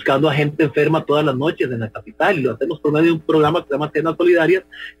buscando a gente enferma todas las noches en la capital, y lo hacemos por medio de un programa que se llama Cenas Solidarias,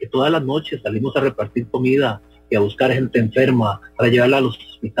 que todas las noches salimos a repartir comida y a buscar gente enferma para llevarla a los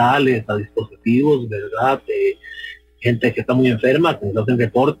hospitales, a dispositivos, ¿verdad? Gente que está muy enferma, que nos hacen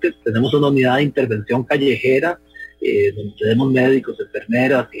reportes. Tenemos una unidad de intervención callejera, donde tenemos médicos,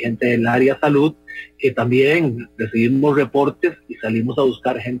 enfermeras y gente del área salud, que también recibimos reportes y salimos a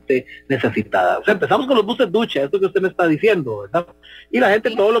buscar gente necesitada. O sea, empezamos con los buses ducha, esto que usted me está diciendo, ¿verdad? Y la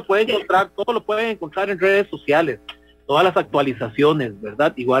gente todo lo puede encontrar en redes sociales, todas las actualizaciones,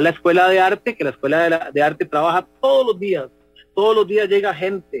 ¿verdad? Igual la escuela de arte, que la escuela de arte trabaja todos los días llega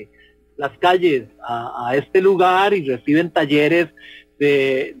gente las calles a este lugar y reciben talleres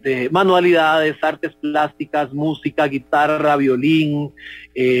de manualidades, artes plásticas, música, guitarra, violín,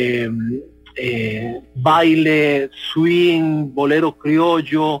 baile, swing, bolero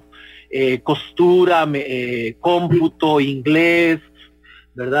criollo, costura, cómputo, inglés,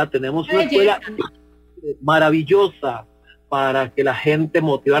 ¿verdad? Tenemos una escuela maravillosa para que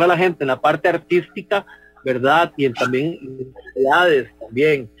motivar a la gente en la parte artística, ¿verdad? Y también en universidades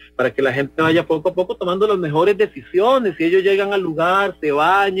también, para que la gente vaya poco a poco tomando las mejores decisiones. Si ellos llegan al lugar, se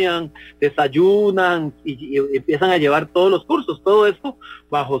bañan, desayunan y empiezan a llevar todos los cursos, todo esto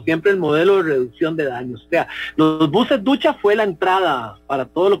bajo siempre el modelo de reducción de daños. O sea, los buses ducha fue la entrada para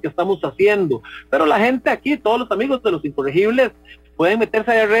todo lo que estamos haciendo, pero la gente aquí, todos los amigos de los incorregibles, pueden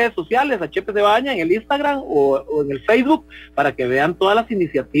meterse a redes sociales, a Chepe de Baña, en el Instagram o en el Facebook, para que vean todas las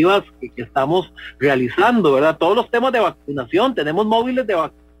iniciativas que estamos realizando, ¿verdad? Todos los temas de vacunación, tenemos móviles de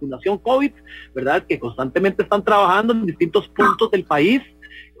vacunación COVID, ¿verdad? Que constantemente están trabajando en distintos puntos del país,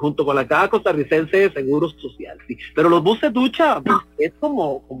 junto con la Caja Costarricense de Seguro Social, sí. Pero los buses ducha es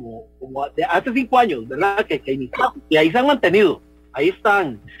como de hace 5 años, ¿verdad? Que inició, y ahí se han mantenido. Ahí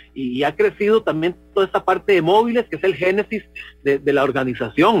están, y ha crecido también toda esta parte de móviles, que es el génesis de la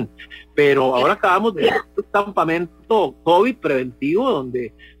organización. Pero ahora acabamos de hacer un campamento COVID preventivo,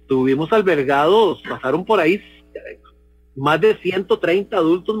 donde tuvimos albergados, pasaron por ahí más de 130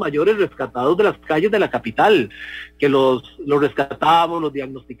 adultos mayores rescatados de las calles de la capital, que los rescatábamos, los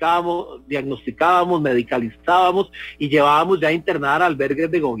diagnosticábamos, medicalizábamos y llevábamos ya a internar a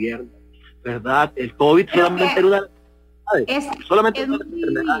albergues de gobierno, ¿verdad? El COVID solamente era una...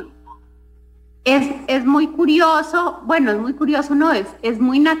 Es muy curioso, bueno, es muy curioso, no, es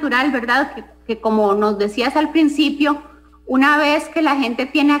muy natural, ¿verdad? Que como nos decías al principio, una vez que la gente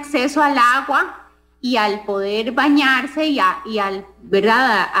tiene acceso al agua y al poder bañarse y al,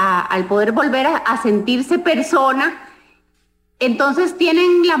 ¿verdad? Al poder volver a sentirse persona, entonces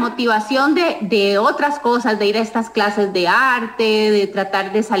tienen la motivación de otras cosas, de ir a estas clases de arte, de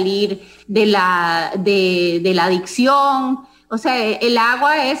tratar de salir de la adicción. O sea, el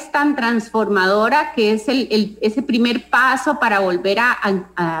agua es tan transformadora que es ese primer paso para volver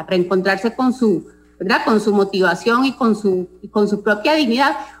a reencontrarse con su, ¿verdad? Con su motivación y con su propia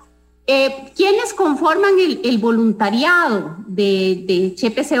dignidad. ¿Quiénes conforman el voluntariado de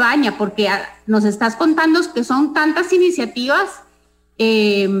Chepe se Baña? Porque nos estás contando que son tantas iniciativas,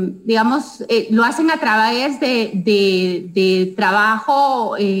 digamos, lo hacen a través de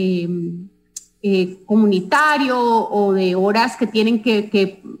trabajo comunitario o de horas que tienen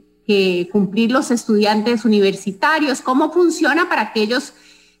que cumplir los estudiantes universitarios. ¿Cómo funciona para aquellos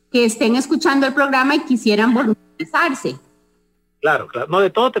que estén escuchando el programa y quisieran voluntarizarse? Claro, no,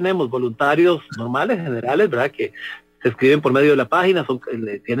 de todo tenemos voluntarios normales, generales, ¿verdad? Que se escriben por medio de la página,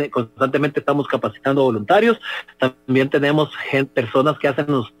 constantemente estamos capacitando voluntarios. También tenemos personas que hacen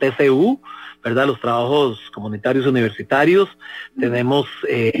los TCU, ¿verdad? Los trabajos comunitarios universitarios.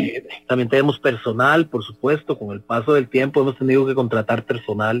 También tenemos personal, por supuesto. Con el paso del tiempo hemos tenido que contratar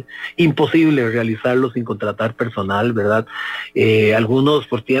personal. Imposible realizarlo sin contratar personal, ¿verdad? Algunos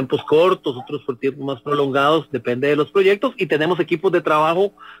por tiempos cortos, otros por tiempos más prolongados, depende de los proyectos. Y tenemos equipos de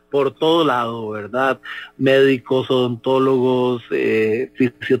trabajo por todo lado, ¿verdad? Médicos, odontólogos,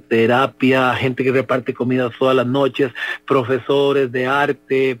 fisioterapia, gente que reparte comidas todas las noches, profesores de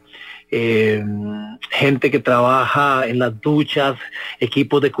arte, gente que trabaja en las duchas,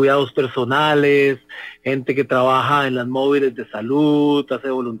 equipos de cuidados personales, gente que trabaja en las móviles de salud, hace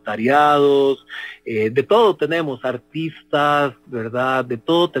voluntariados, de todo tenemos, artistas, ¿verdad? De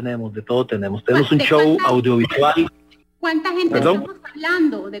todo tenemos. Tenemos un show audiovisual. ¿Cuánta gente estamos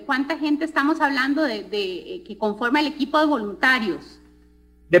hablando? ¿De cuánta gente estamos hablando de que conforma el equipo de voluntarios?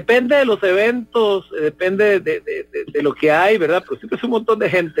 Depende de los eventos, depende de lo que hay, ¿verdad? Pero siempre es un montón de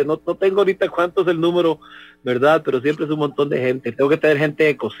gente, no tengo ahorita cuánto es el número, ¿verdad? Pero siempre es un montón de gente. Tengo que tener gente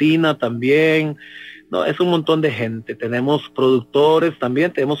de cocina también, no, es un montón de gente. Tenemos productores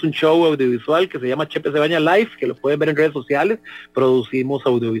también, tenemos un show audiovisual que se llama Chepe se baña live, que lo pueden ver en redes sociales. Producimos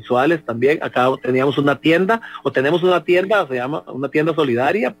audiovisuales también. Acá teníamos una tienda, se llama una tienda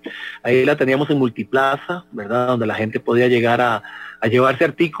solidaria. Ahí la teníamos en Multiplaza, ¿verdad? Donde la gente podía llegar a llevarse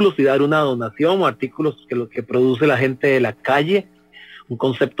artículos y dar una donación, o artículos que produce la gente de la calle. Un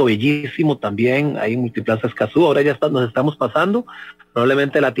concepto bellísimo también, ahí en Multiplaza Escazú. Ahora ya nos estamos pasando.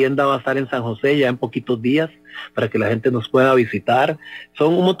 Probablemente la tienda va a estar en San José ya en poquitos días para que la gente nos pueda visitar.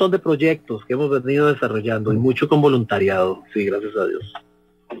 Son un montón de proyectos que hemos venido desarrollando y mucho con voluntariado. Sí, gracias a Dios.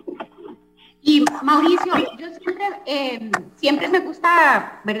 Y Mauricio, yo siempre me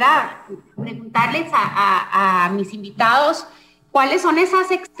gusta, ¿verdad?, preguntarles a mis invitados cuáles son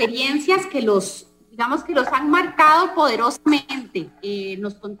esas experiencias que los han marcado poderosamente.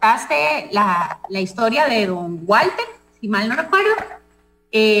 Nos contaste la historia de don Walter, si mal no recuerdo,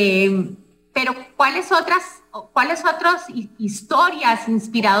 pero ¿cuáles otras historias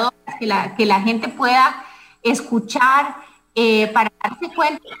inspiradoras que la gente pueda escuchar para darse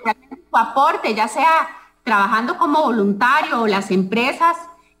cuenta de realmente su aporte, ya sea trabajando como voluntario o las empresas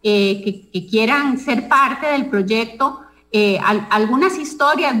que quieran ser parte del proyecto? Algunas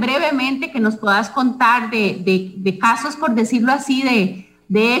historias brevemente que nos puedas contar de casos, por decirlo así,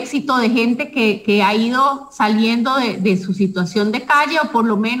 de éxito, de gente que ha ido saliendo de su situación de calle, o por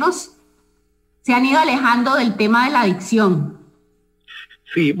lo menos se han ido alejando del tema de la adicción.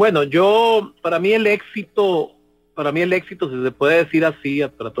 Sí, bueno, para mí el éxito, si se puede decir así,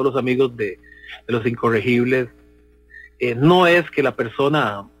 para todos los amigos de los incorregibles, no es que la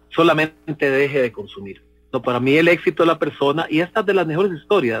persona solamente deje de consumir. No, para mí el éxito de la persona, y esta es de las mejores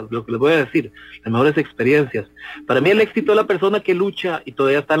historias, lo que les voy a decir, las mejores experiencias. Para mí el éxito de la persona que lucha y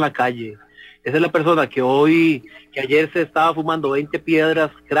todavía está en la calle. Esa es la persona que ayer se estaba fumando 20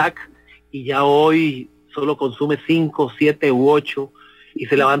 piedras crack y ya hoy solo consume 5, 7 u 8 y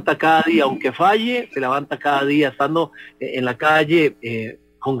se levanta cada día, aunque falle, se levanta cada día estando en la calle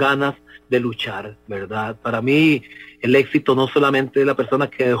con ganas de luchar, ¿verdad? Para mí el éxito no solamente de la persona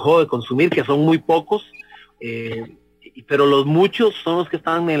que dejó de consumir, que son muy pocos, pero los muchos son los que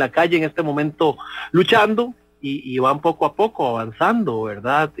están en la calle en este momento luchando y van poco a poco avanzando,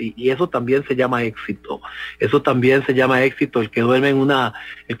 ¿verdad? Y eso también se llama éxito. Eso también se llama éxito, el que duerme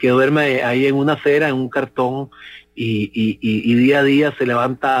ahí en una acera, en un cartón, y día a día se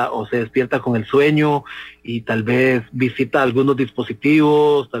levanta o se despierta con el sueño y tal vez visita algunos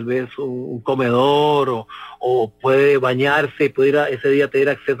dispositivos, tal vez un comedor, o puede bañarse y ese día tener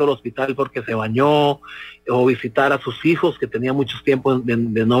acceso al hospital porque se bañó, o visitar a sus hijos que tenía muchos tiempos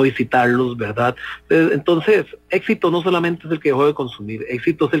de no visitarlos, ¿verdad? Entonces, éxito no solamente es el que dejó de consumir,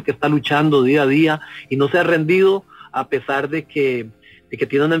 éxito es el que está luchando día a día y no se ha rendido a pesar de que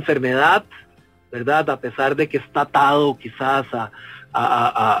tiene una enfermedad, ¿verdad? A pesar de que está atado quizás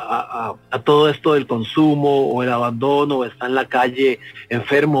a todo esto del consumo o el abandono, o está en la calle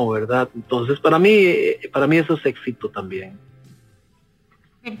enfermo, ¿verdad? Entonces, para mí eso es éxito también.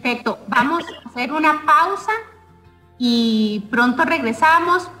 Perfecto. Vamos a hacer una pausa y pronto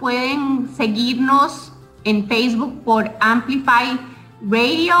regresamos. Pueden seguirnos en Facebook por Amplify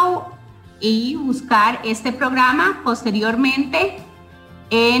Radio y buscar este programa posteriormente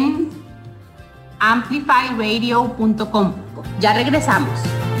en amplifyradio.com. Ya regresamos.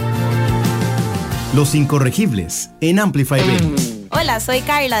 Los incorregibles en Amplify Radio. Hola, soy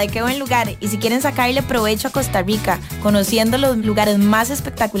Carla de Qué Buen Lugar y si quieren sacarle provecho a Costa Rica, conociendo los lugares más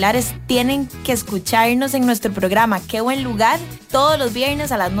espectaculares, tienen que escucharnos en nuestro programa Qué Buen Lugar todos los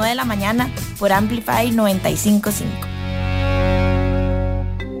viernes a las 9 de la mañana por Amplify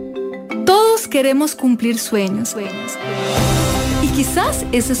 95.5. Todos queremos cumplir sueños. Y quizás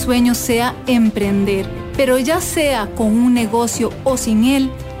ese sueño sea emprender, pero ya sea con un negocio o sin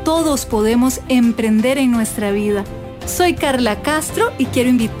él, todos podemos emprender en nuestra vida. Soy Carla Castro y quiero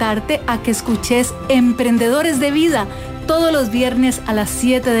invitarte a que escuches Emprendedores de Vida todos los viernes a las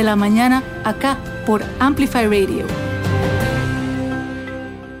 7 de la mañana acá por Amplify Radio.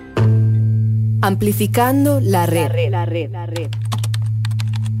 Amplificando la red.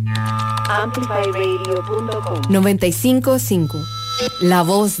 Amplifyradio.com 95.5. La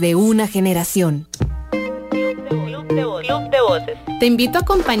voz de una generación. Club de Voces. Te invito a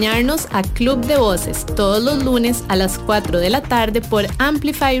acompañarnos a Club de Voces todos los lunes a las 4 de la tarde por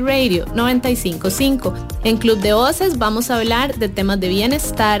Amplify Radio 95.5. En Club de Voces vamos a hablar de temas de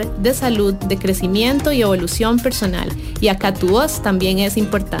bienestar, de salud, de crecimiento y evolución personal. Y acá tu voz también es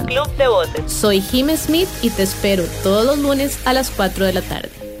importante. Club de Voces. Soy Jim Smith y te espero todos los lunes a las 4 de la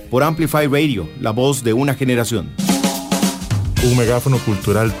tarde. Por Amplify Radio, la voz de una generación. Un megáfono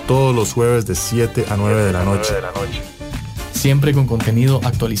cultural todos los jueves de 7 a 9 de la noche. Siempre con contenido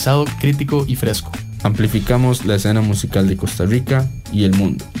actualizado, crítico y fresco. Amplificamos la escena musical de Costa Rica y el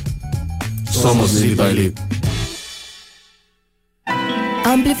mundo. Somos Lead by Lead.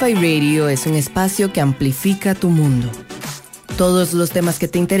 Amplify Radio es un espacio que amplifica tu mundo. Todos los temas que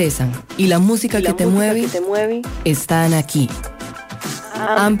te interesan y la música que te mueve están aquí.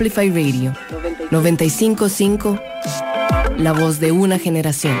 Amplify Radio 95.5. La voz de una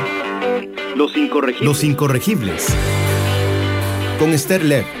generación. Los incorregibles. Con Esther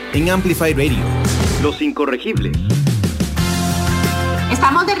Lev en Amplify Radio. Los incorregibles.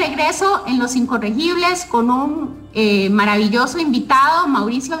 Estamos de regreso en Los Incorregibles con un maravilloso invitado,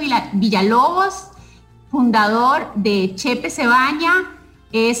 Mauricio Villalobos, fundador de Chepe, baña,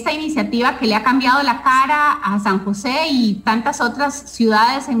 esta iniciativa que le ha cambiado la cara a San José y tantas otras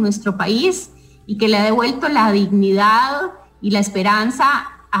ciudades en nuestro país y que le ha devuelto la dignidad y la esperanza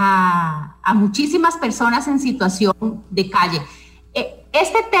a muchísimas personas en situación de calle.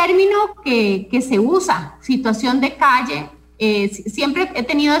 Este término que se usa, situación de calle, siempre he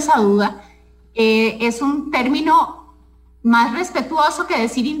tenido esa duda, es un término más respetuoso que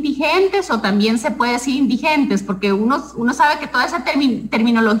decir indigentes, o también se puede decir indigentes, porque uno sabe que toda esa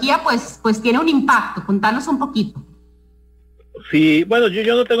terminología pues tiene un impacto. Contanos un poquito. Sí, bueno,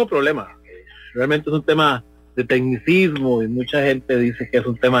 yo no tengo problema. Realmente es un tema de tecnicismo y mucha gente dice que es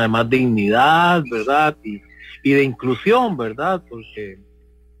un tema de más dignidad, ¿verdad? Y de inclusión, ¿verdad? Porque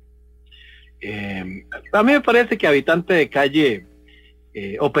a mí me parece que habitante de calle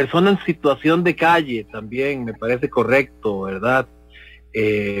o persona en situación de calle también me parece correcto, ¿verdad?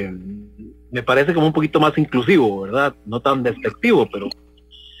 Me parece como un poquito más inclusivo, ¿verdad? No tan despectivo, pero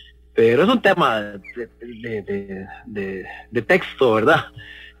es un tema de texto, ¿verdad?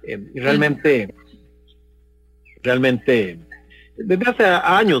 Realmente desde hace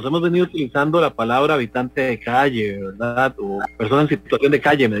años hemos venido utilizando la palabra habitante de calle, ¿verdad? O persona en situación de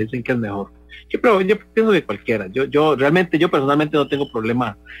calle, me dicen que es mejor. Yo pienso que cualquiera. Yo personalmente no tengo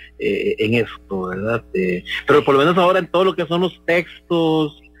problema en esto, ¿verdad? Pero por lo menos ahora en todo lo que son los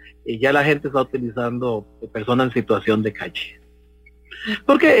textos, ya la gente está utilizando persona en situación de calle.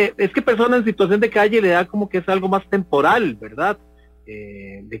 Porque es que persona en situación de calle le da como que es algo más temporal, ¿verdad?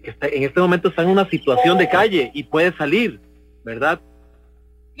 De que en este momento está en una situación de calle y puede salir, ¿verdad?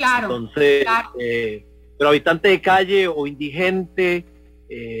 Claro. Entonces, claro. Pero habitante de calle o indigente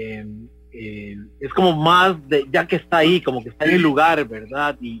es como más de ya que está ahí, como que está en el lugar,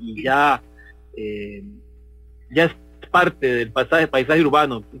 ¿verdad? Y ya es parte del paisaje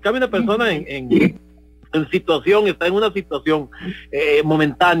urbano. En cambio, una persona en situación, está en una situación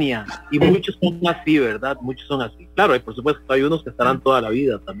momentánea, y muchos son así, ¿verdad? Muchos son así. Claro, y por supuesto hay unos que estarán toda la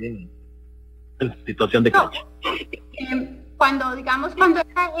vida también en situación de calle. Cuando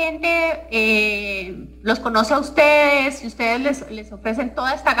esta gente los conoce a ustedes y ustedes les ofrecen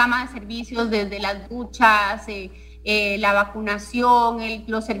toda esta gama de servicios, desde las duchas, la vacunación,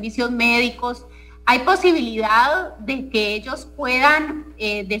 los servicios médicos, ¿hay posibilidad de que ellos puedan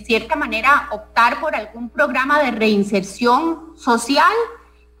de cierta manera optar por algún programa de reinserción social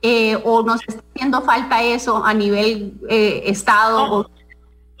o nos está haciendo falta eso a nivel Estado?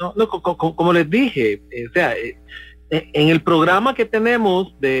 No, como les dije, o sea, en el programa que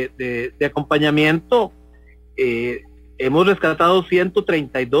tenemos de acompañamiento, hemos rescatado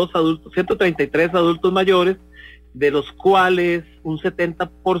 133 adultos mayores de los cuales un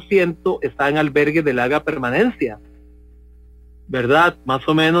 70% está en albergues de larga permanencia, ¿verdad? Más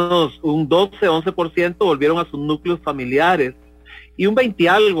o menos un 12-11% volvieron a sus núcleos familiares y un 20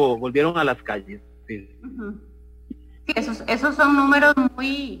 algo volvieron a las calles. Sí. Sí, esos son números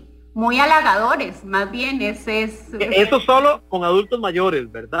muy halagadores, más bien Eso solo con adultos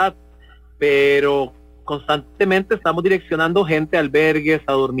mayores, ¿verdad? Pero constantemente estamos direccionando gente a albergues,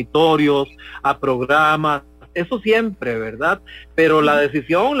 a dormitorios, a programas, eso siempre, ¿verdad? Pero la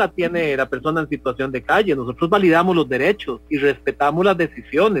decisión la tiene la persona en situación de calle. Nosotros validamos los derechos y respetamos las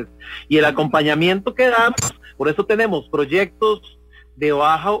decisiones y el acompañamiento que damos. Por eso tenemos proyectos de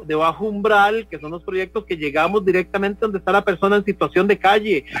bajo umbral, que son los proyectos que llegamos directamente donde está la persona en situación de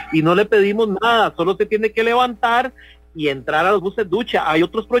calle y no le pedimos nada, solo se tiene que levantar y entrar a los buses ducha. Hay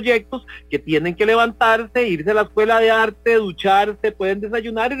otros proyectos que tienen que levantarse, irse a la escuela de arte, ducharse, pueden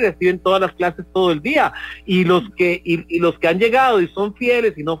desayunar y reciben todas las clases todo el día. Y los que han llegado y son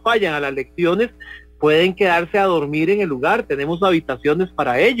fieles y no fallan a las lecciones, pueden quedarse a dormir en el lugar. Tenemos habitaciones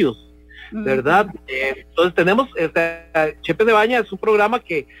para ellos, ¿verdad? Entonces tenemos, Chepe de Baña es un programa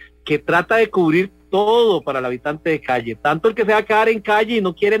que trata de cubrir todo para el habitante de calle, tanto el que se va a quedar en calle y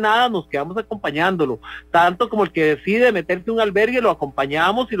no quiere nada, nos quedamos acompañándolo, tanto como el que decide meterse en un albergue, lo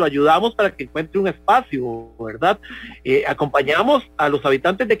acompañamos y lo ayudamos para que encuentre un espacio, ¿verdad? Acompañamos a los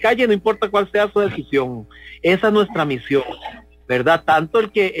habitantes de calle, no importa cuál sea su decisión, esa es nuestra misión, ¿verdad? Tanto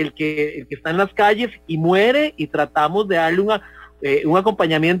el que está en las calles y muere y tratamos de darle un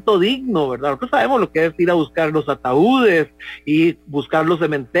acompañamiento digno, ¿verdad? Nosotros sabemos lo que es ir a buscar los ataúdes y buscar los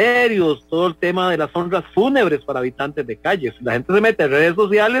cementerios, todo el tema de las honras fúnebres para habitantes de calles. Si la gente se mete en redes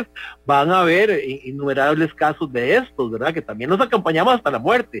sociales, van a ver innumerables casos de estos, ¿verdad? Que también los acompañamos hasta la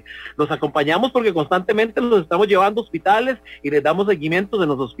muerte. Los acompañamos porque constantemente los estamos llevando a hospitales y les damos seguimientos en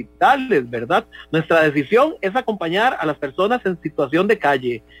los hospitales, ¿verdad? Nuestra decisión es acompañar a las personas en situación de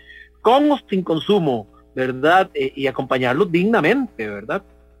calle, con o sin consumo, ¿verdad? Y acompañarlos dignamente, ¿verdad?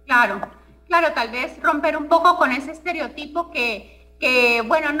 Claro, tal vez romper un poco con ese estereotipo que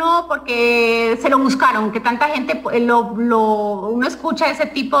bueno, no, porque se lo buscaron, que tanta gente, uno escucha ese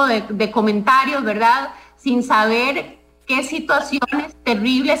tipo de comentarios, ¿verdad? Sin saber qué situaciones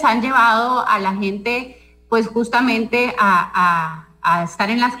terribles han llevado a la gente, pues justamente a estar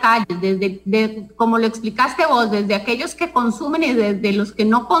en las calles, desde como lo explicaste vos, desde aquellos que consumen y desde los que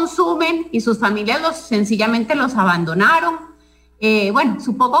no consumen y sus familias sencillamente los abandonaron. Bueno,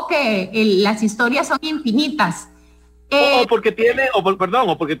 supongo que las historias son infinitas. O porque tienen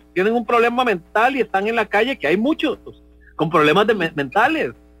un problema mental y están en la calle, que hay muchos con problemas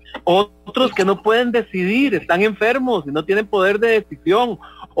mentales. Otros que no pueden decidir, están enfermos y no tienen poder de decisión.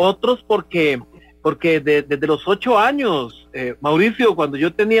 Otros porque desde los 8 años, Mauricio, cuando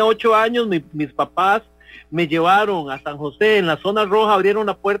yo tenía 8 años, mis papás me llevaron a San José, en la zona roja, abrieron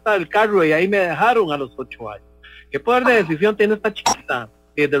la puerta del carro y ahí me dejaron a los 8 años. ¿Qué poder de decisión tiene esta chiquita?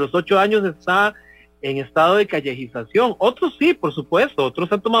 Que desde los 8 años está en estado de callejización. Otros sí, por supuesto, otros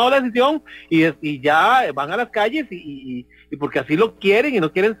han tomado la decisión y ya van a las calles y porque así lo quieren y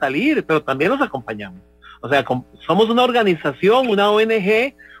no quieren salir, pero también los acompañamos. O sea, somos una organización, una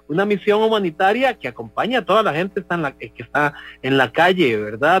ONG, una misión humanitaria que acompaña a toda la gente que está en la calle,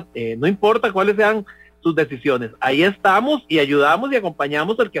 ¿verdad? No importa cuáles sean sus decisiones, ahí estamos y ayudamos y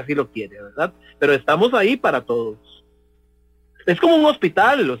acompañamos al que así lo quiere, ¿verdad? Pero estamos ahí para todos. Es como un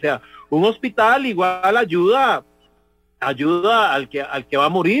hospital, o sea, un hospital igual ayuda al que va a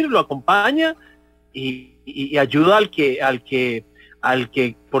morir, lo acompaña y ayuda al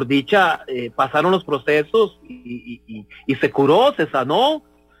que por dicha pasaron los procesos y se curó, se sanó,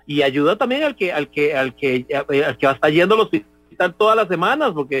 y ayuda también al que va a estar yendo al hospital todas las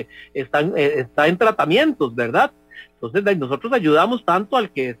semanas porque está en tratamientos, ¿verdad? Entonces nosotros ayudamos tanto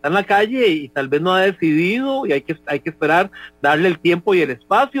al que está en la calle y tal vez no ha decidido y hay que esperar, darle el tiempo y el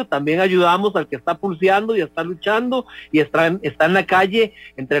espacio. También ayudamos al que está pulseando y está luchando y está en la calle,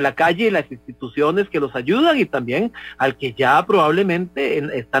 entre la calle y las instituciones que los ayudan, y también al que ya probablemente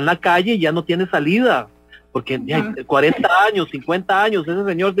está en la calle y ya no tiene salida. Porque ya 40 años, 50 años, ese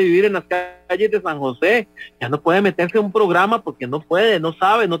señor de vivir en las calles de San José, ya no puede meterse en un programa porque no puede, no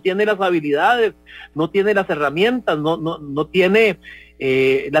sabe, no tiene las habilidades, no tiene las herramientas, no tiene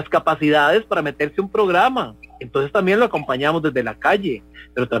las capacidades para meterse en un programa. Entonces también lo acompañamos desde la calle,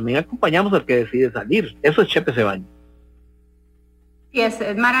 pero también acompañamos al que decide salir. Eso es Chepe se baña. Sí,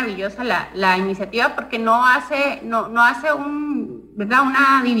 es maravillosa la iniciativa porque no hace ¿verdad?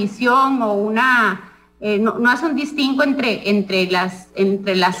 Una división o no hace un distingo entre las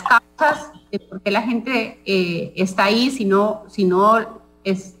causas de por qué la gente está ahí, sino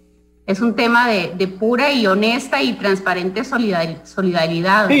es es un tema de pura y honesta y transparente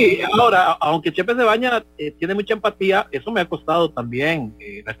solidaridad. Sí, ahora, aunque Chepe se baña, tiene mucha empatía, eso me ha costado también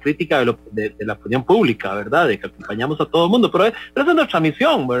la crítica de la opinión pública, ¿verdad? De que acompañamos a todo el mundo, pero esa es nuestra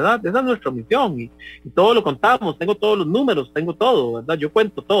misión, ¿verdad? Esa es nuestra misión y todo lo contamos, tengo todos los números, tengo todo, ¿verdad? Yo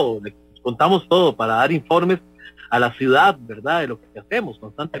cuento todo, le contamos todo para dar informes a la ciudad, ¿verdad? De lo que hacemos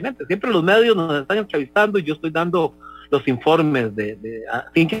constantemente. Siempre los medios nos están entrevistando y yo estoy dando los informes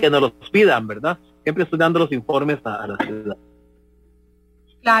sin que nos los pidan, ¿verdad? Siempre estoy dando los informes a la ciudad.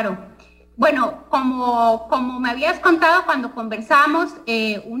 Claro. Bueno, como me habías contado cuando conversamos,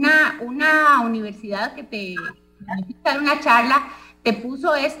 una universidad que te dar una charla te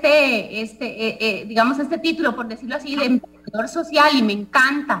puso digamos este título, por decirlo así, de emprendedor social, y me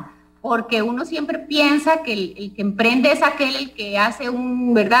encanta, porque uno siempre piensa que el que emprende es aquel el que hace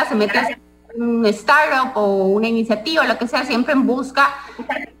 ¿verdad? Se mete a hacer un startup o una iniciativa, lo que sea, siempre en busca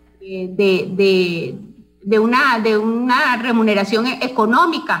de una remuneración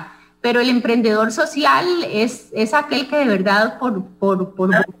económica, pero el emprendedor social es aquel que de verdad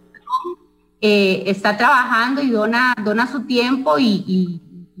está trabajando y dona su tiempo y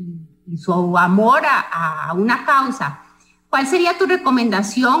su amor a una causa. ¿Cuál sería tu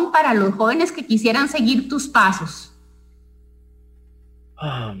recomendación para los jóvenes que quisieran seguir tus pasos?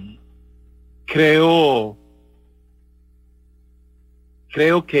 Creo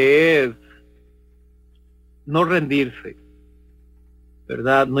que es no rendirse,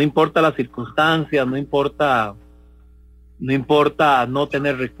 ¿verdad? No importa las circunstancias, no importa no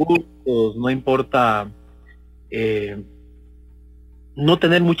tener recursos, no importa no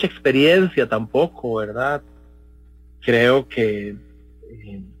tener mucha experiencia tampoco, ¿verdad? Creo que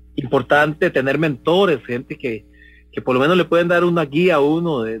importante tener mentores, gente que por lo menos le pueden dar una guía a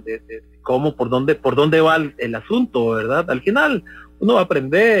uno de cómo, por dónde va el asunto, ¿verdad? Al final uno va a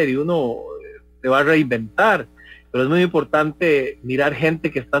aprender y uno se va a reinventar, pero es muy importante mirar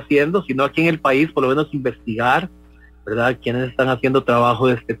gente que está haciendo, sino aquí en el país por lo menos investigar, ¿verdad? Quiénes están haciendo trabajo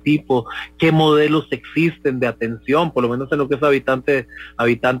de este tipo, qué modelos existen de atención, por lo menos en lo que es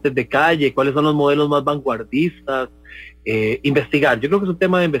habitantes de calle, cuáles son los modelos más vanguardistas, investigar. Yo creo que es un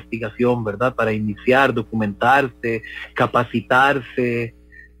tema de investigación, ¿verdad? Para iniciar, documentarse, capacitarse,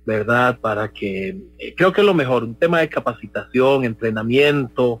 ¿verdad? Para que, creo que es lo mejor, un tema de capacitación,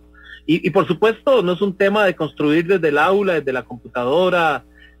 entrenamiento, y por supuesto no es un tema de construir desde el aula, desde la computadora,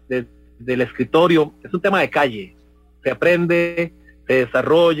 desde el escritorio, es un tema de calle. Se aprende, se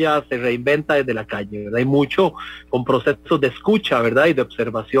desarrolla, se reinventa desde la calle, ¿verdad? Hay mucho con procesos de escucha, ¿verdad? Y de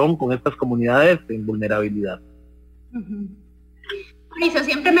observación con estas comunidades en vulnerabilidad. Mauricio,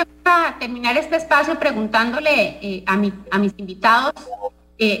 siempre me gusta terminar este espacio preguntándole a mis invitados,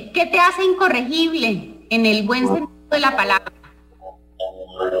 ¿qué te hace incorregible en el buen sentido de la palabra?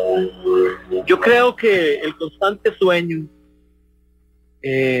 Yo creo que el constante sueño,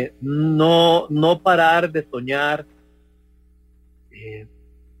 no parar de soñar,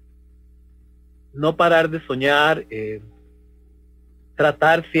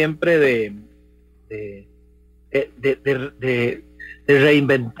 tratar siempre de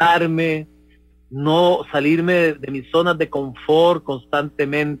reinventarme, no salirme de mis zonas de confort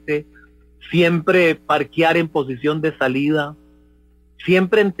constantemente, siempre parquear en posición de salida,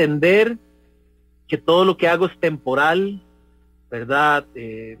 siempre entender que todo lo que hago es temporal, ¿verdad?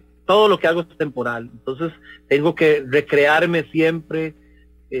 Todo lo que hago es temporal, entonces tengo que recrearme siempre,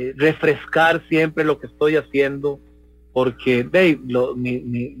 refrescar siempre lo que estoy haciendo, porque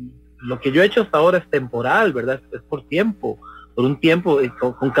lo que yo he hecho hasta ahora es temporal, ¿verdad? Es por un tiempo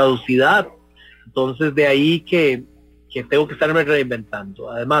con caducidad. Entonces de ahí que tengo que estarme reinventando.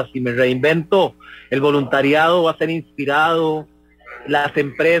 Además, si me reinvento, el voluntariado va a ser inspirado, las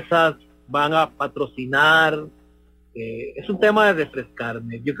empresas van a patrocinar. Es un tema de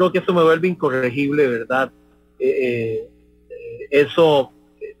refrescarme. Yo creo que eso me vuelve incorregible, ¿verdad? Eso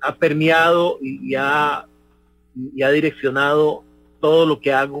ha permeado y ha direccionado todo lo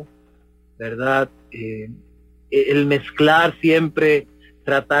que hago, ¿verdad? El mezclar siempre,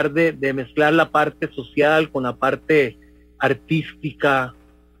 tratar de mezclar la parte social con la parte artística,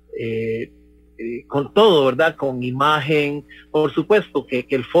 con todo, ¿verdad? Con imagen, por supuesto que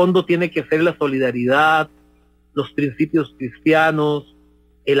el fondo tiene que ser la solidaridad, los principios cristianos,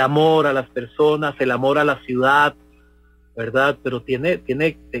 el amor a las personas, el amor a la ciudad, ¿verdad? Pero tiene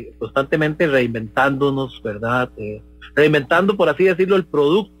constantemente reinventándonos, ¿verdad? Reinventando, por así decirlo, el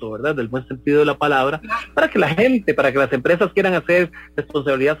producto, ¿verdad? Del buen sentido de la palabra, para que la gente, para que las empresas quieran hacer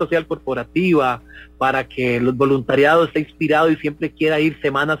responsabilidad social corporativa, para que el voluntariado esté inspirado y siempre quiera ir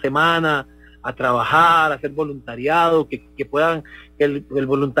semana a semana a trabajar, a hacer voluntariado, que el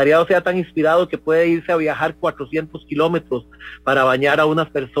voluntariado sea tan inspirado que puede irse a viajar 400 kilómetros para bañar a unas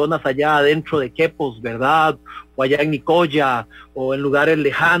personas allá adentro de Quepos, ¿verdad? O allá en Nicoya, o en lugares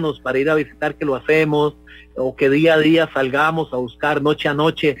lejanos para ir a visitar, que lo hacemos, o que día a día salgamos a buscar, noche a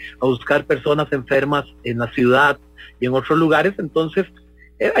noche, a buscar personas enfermas en la ciudad y en otros lugares. Entonces,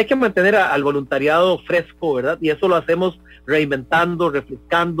 hay que mantener al voluntariado fresco, ¿verdad? Y eso lo hacemos reinventando,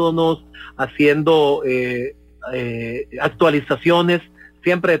 refrescándonos, haciendo actualizaciones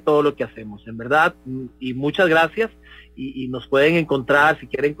siempre de todo lo que hacemos, en verdad. Y muchas gracias, y nos pueden encontrar, si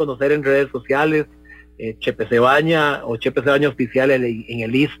quieren conocer, en redes sociales, Chepe se baña o Chepe se baña oficial en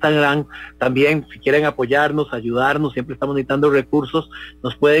el Instagram. También, si quieren apoyarnos, ayudarnos, siempre estamos necesitando recursos,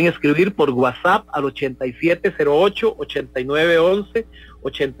 nos pueden escribir por WhatsApp al 8708-8911,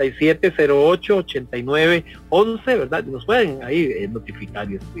 8708-8911, ¿verdad? Nos pueden ahí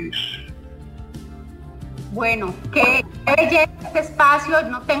notificar y escribir. Bueno, qué belleza este espacio.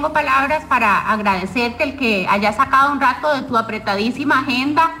 No tengo palabras para agradecerte el que hayas sacado un rato de tu apretadísima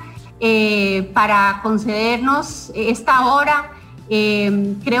agenda para concedernos esta hora.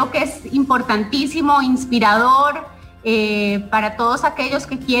 Creo que es importantísimo, inspirador para todos aquellos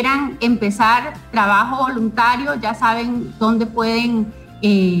que quieran empezar trabajo voluntario. Ya saben dónde pueden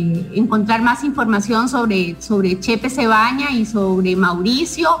encontrar más información sobre Chepe se baña y sobre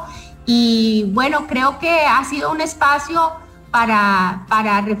Mauricio. Y bueno, creo que ha sido un espacio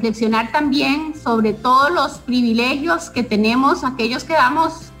para reflexionar también sobre todos los privilegios que tenemos, aquellos que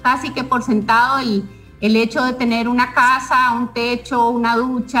damos casi que por sentado el hecho de tener una casa, un techo, una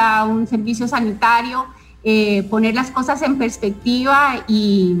ducha, un servicio sanitario, poner las cosas en perspectiva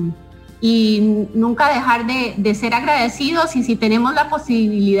y nunca dejar de ser agradecidos, y si tenemos la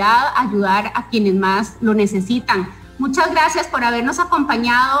posibilidad, ayudar a quienes más lo necesitan. Muchas gracias por habernos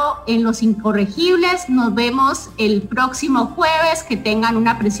acompañado en Los Incorregibles. Nos vemos el próximo jueves. Que tengan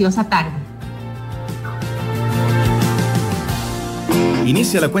una preciosa tarde.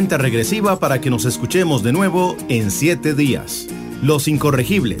 Inicia la cuenta regresiva para que nos escuchemos de nuevo en 7 días. Los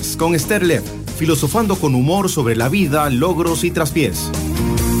Incorregibles, con Esther Lev, filosofando con humor sobre la vida, logros y traspiés.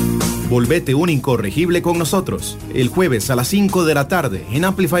 Volvete un incorregible con nosotros, el jueves a las 5 de la tarde en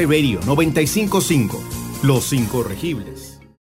Amplify Radio 95.5. Los Incorregibles.